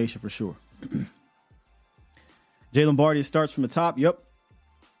donation for sure. Jay Lombardi starts from the top. Yep.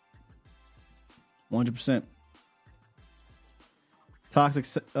 100%. Toxic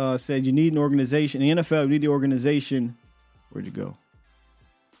said, you need an organization. In the NFL, you need the organization. Where'd you go?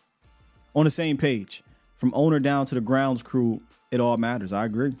 On the same page, from owner down to the grounds crew, it all matters. I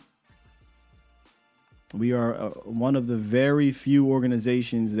agree. We are one of the very few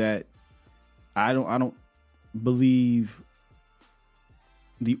organizations that I don't believe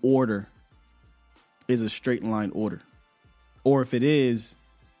the order is a straight line order, or if it is,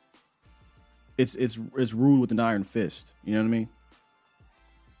 it's ruled with an iron fist. You know what I mean?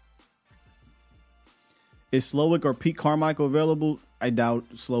 Is Slowick or Pete Carmichael available? I doubt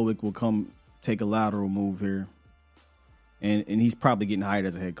Slowick will come take a lateral move here. And he's probably getting hired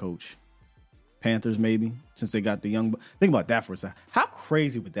as a head coach. Panthers, maybe, since they got the young. Think about that for a second. How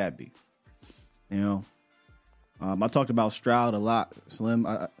crazy would that be? I talked about Stroud a lot, Slim.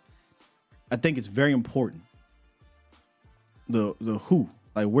 I think it's very important. The who.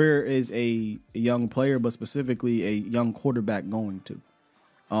 Like, where is a young player, but specifically a young quarterback going to?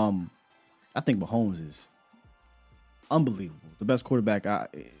 I think Mahomes is unbelievable. The best quarterback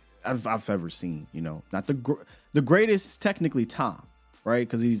I've ever seen. Not the greatest technically, Tom, right?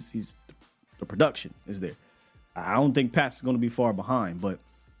 Because he's the production is there. I don't think Pat's going to be far behind, but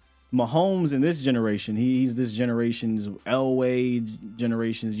Mahomes in this generation, he's this generation's Elway,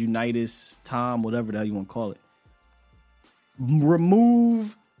 generation's Unitas, Tom, whatever the hell you want to call it.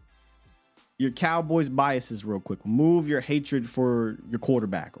 Remove your Cowboys biases real quick. Remove your hatred for your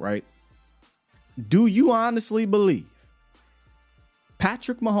quarterback, right? Do you honestly believe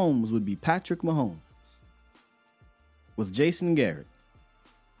Patrick Mahomes would be Patrick Mahomes with Jason Garrett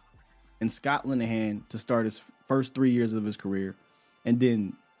and Scott Linehan to start his first 3 years of his career, and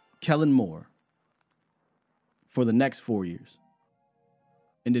then Kellen Moore for the next 4 years,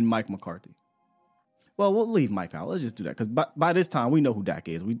 and then Mike McCarthy? Well, we'll leave Mike out. Let's just do that, because by this time, we know who Dak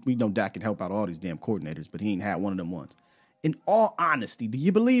is. We know Dak can help out all these damn coordinators, but he ain't had one of them ones. In all honesty, do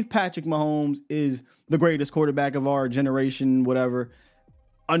you believe Patrick Mahomes is the greatest quarterback of our generation, whatever,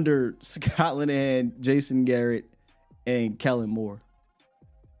 under Scott Linehan, Jason Garrett, and Kellen Moore?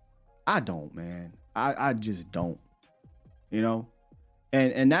 I don't, man. I just don't.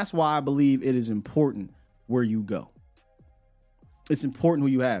 And that's why I believe it is important where you go. It's important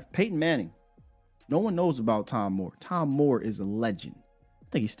who you have. Peyton Manning. No one knows about Tom Moore. Tom Moore is a legend. I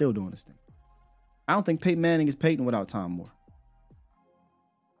think he's still doing this thing. I don't think Peyton Manning is Peyton without Tom Moore.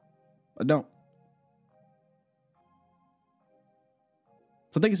 I don't.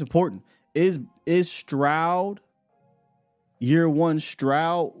 So I think it's important. Is Stroud year one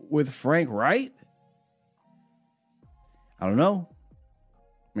Stroud with Frank Wright? I don't know.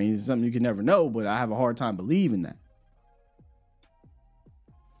 I mean, it's something you can never know, but I have a hard time believing that.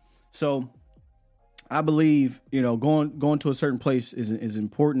 So I believe, going to a certain place is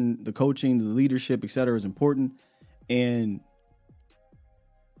important. The coaching, the leadership, et cetera, is important. And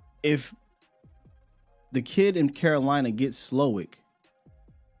if the kid in Carolina gets Slowick,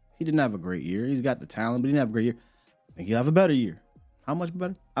 he didn't have a great year. He's got the talent, but he didn't have a great year. I think he'll have a better year. How much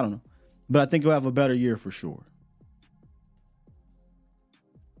better? I don't know. But I think he'll have a better year for sure.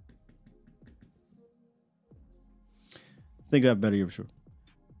 I think he'll have a better year for sure.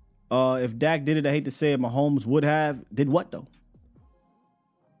 If Dak did it, I hate to say it, Mahomes would have. Did what, though?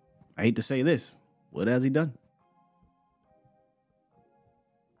 I hate to say this. What has he done?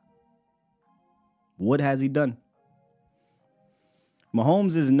 What has he done?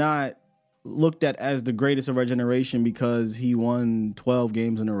 Mahomes is not looked at as the greatest of our generation because he won 12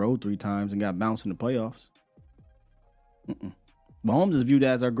 games in a row 3 times and got bounced in the playoffs. Mahomes is viewed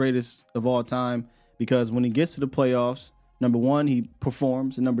as our greatest of all time because when he gets to the playoffs, number one, he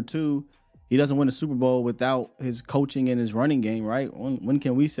performs, and number two, he doesn't win a Super Bowl without his coaching and his running game, right? When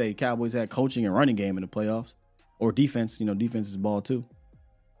can we say Cowboys had coaching and running game in the playoffs? Or defense, defense is ball too.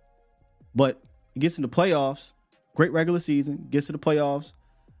 But he gets in the playoffs, great regular season, gets to the playoffs.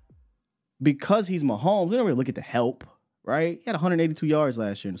 Because he's Mahomes, we don't really look at the help, right? He had 182 yards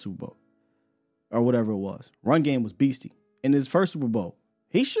last year in the Super Bowl or whatever it was. Run game was beastie. In his first Super Bowl,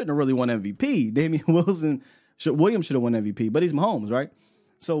 he shouldn't have really won MVP. Damian Williams should have won MVP, but he's Mahomes, right?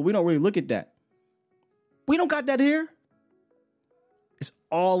 So we don't really look at that. We don't got that here. It's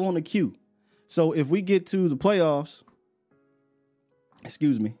all on the queue. So if we get to the playoffs,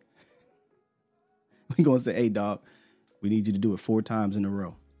 excuse me, we're going to say, hey, dog, we need you to do it 4 times in a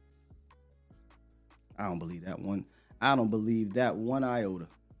row. I don't believe that one. I don't believe that one iota.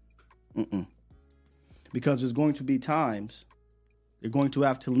 Because there's going to be times they're going to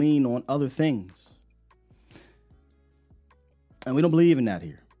have to lean on other things. And we don't believe in that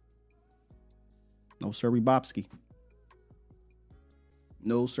here. No sirree Bobski.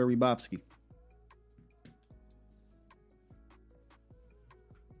 No sirree Bobski.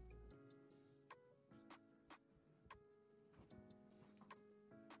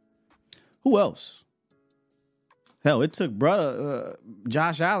 Who else? Hell, it took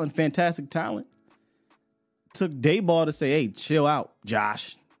Josh Allen, fantastic talent. Took Dayball to say, hey, chill out,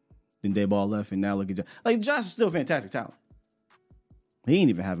 Josh. Then Dayball left, and now look at Josh. Like, Josh is still fantastic talent. He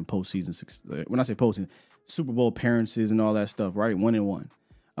ain't even having postseason. When I say postseason, Super Bowl appearances and all that stuff, right? 1-1.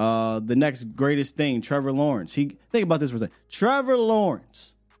 The next greatest thing, Trevor Lawrence. Think about this for a second. Trevor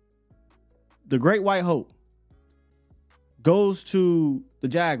Lawrence, the great white hope, goes to the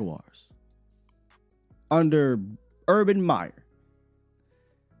Jaguars under Urban Meyer.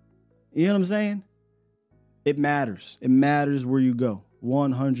 You know what I'm saying? It matters. It matters where you go.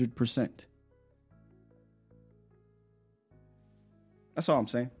 100%. That's all I'm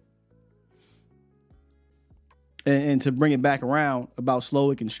saying. And to bring it back around about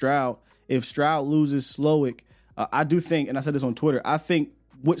Slowick and Stroud, if Stroud loses Slowick, I do think, and I said this on Twitter, I think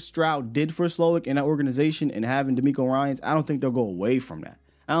what Stroud did for Slowick and that organization and having DeMeco Ryans, I don't think they'll go away from that.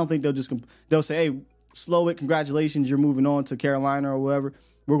 I don't think they'll say, hey, Slowick, congratulations, you're moving on to Carolina or whatever.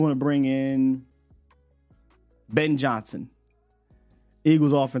 We're going to bring in Ben Johnson,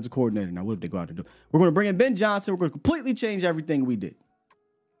 Eagles offensive coordinator. Now, what if they go out and do? We're going to bring in Ben Johnson. We're going to completely change everything we did.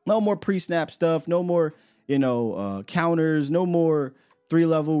 No more pre-snap stuff. No more, counters. No more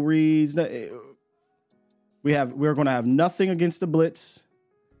 3-level reads. We're going to have nothing against the blitz.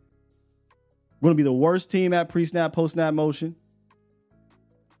 We're going to be the worst team at pre-snap, post-snap motion.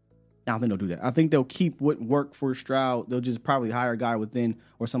 I don't think they'll do that. I think they'll keep what worked for Stroud. They'll just probably hire a guy within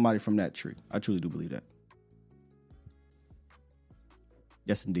or somebody from that tree. I truly do believe that.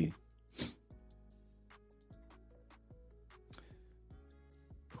 Yes, indeed.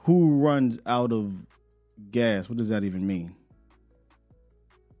 Who runs out of gas? What does that even mean?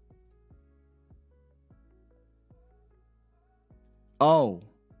 Oh,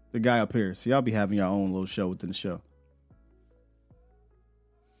 the guy up here. See, I'll be having your own little show within the show.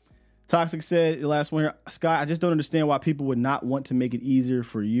 Toxic said last one here, Scott, I just don't understand why people would not want to make it easier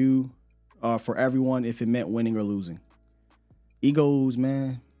for you, for everyone, if it meant winning or losing. Egos,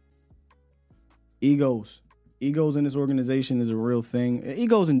 man. Egos in this organization is a real thing.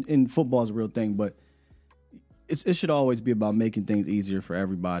 Egos in football is a real thing, but it should always be about making things easier for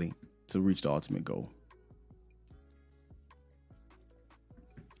everybody to reach the ultimate goal.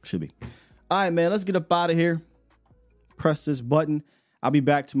 Should be. All right, man, let's get up out of here. Press this button. I'll be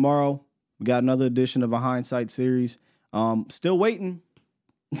back tomorrow. We got another edition of a Hindsight series. Still waiting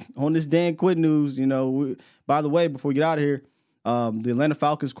on this Dan Quinn news. By the way, before we get out of here, the Atlanta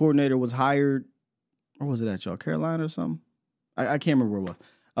Falcons coordinator was hired. Where was it at, y'all? Carolina or something? I can't remember where it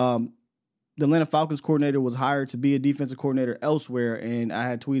was. The Atlanta Falcons coordinator was hired to be a defensive coordinator elsewhere, and I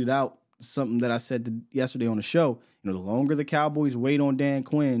had tweeted out something that I said yesterday on the show. The longer the Cowboys wait on Dan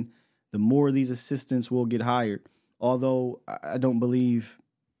Quinn, the more these assistants will get hired. Although I don't believe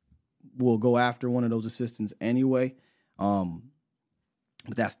will go after one of those assistants anyway.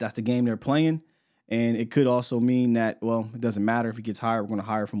 But that's the game they're playing. And it could also mean that, well, it doesn't matter if he gets hired. We're going to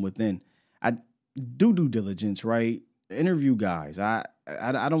hire from within. I do due diligence, right? Interview guys. I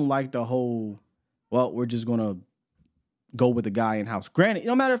don't like the whole, well, we're just going to go with the guy in-house. Granted,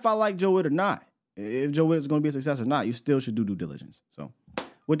 no matter if I like Joe Witt or not, if Joe Witt is going to be a success or not, you still should do due diligence. So,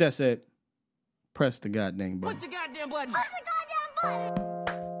 with that said, press the goddamn button. Push the goddamn button. Push the goddamn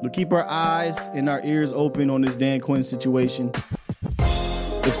button. We'll keep our eyes and our ears open on this Dan Quinn situation.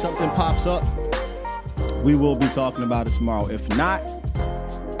 If something pops up, we will be talking about it tomorrow. If not,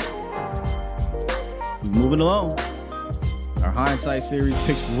 we're moving along. Our hindsight series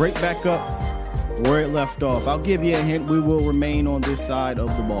picks right back up where it left off. I'll give you a hint. We will remain on this side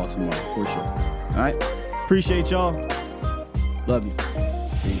of the ball tomorrow, for sure. All right? Appreciate y'all. Love you.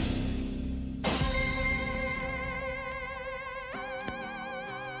 Peace.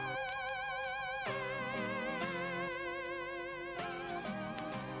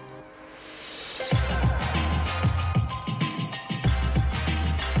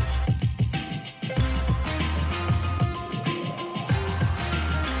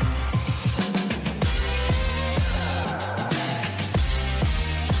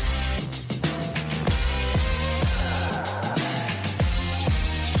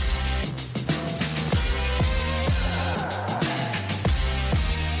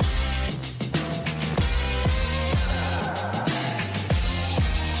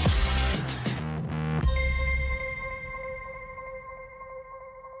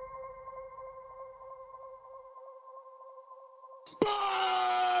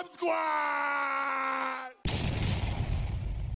 Bomb Squad!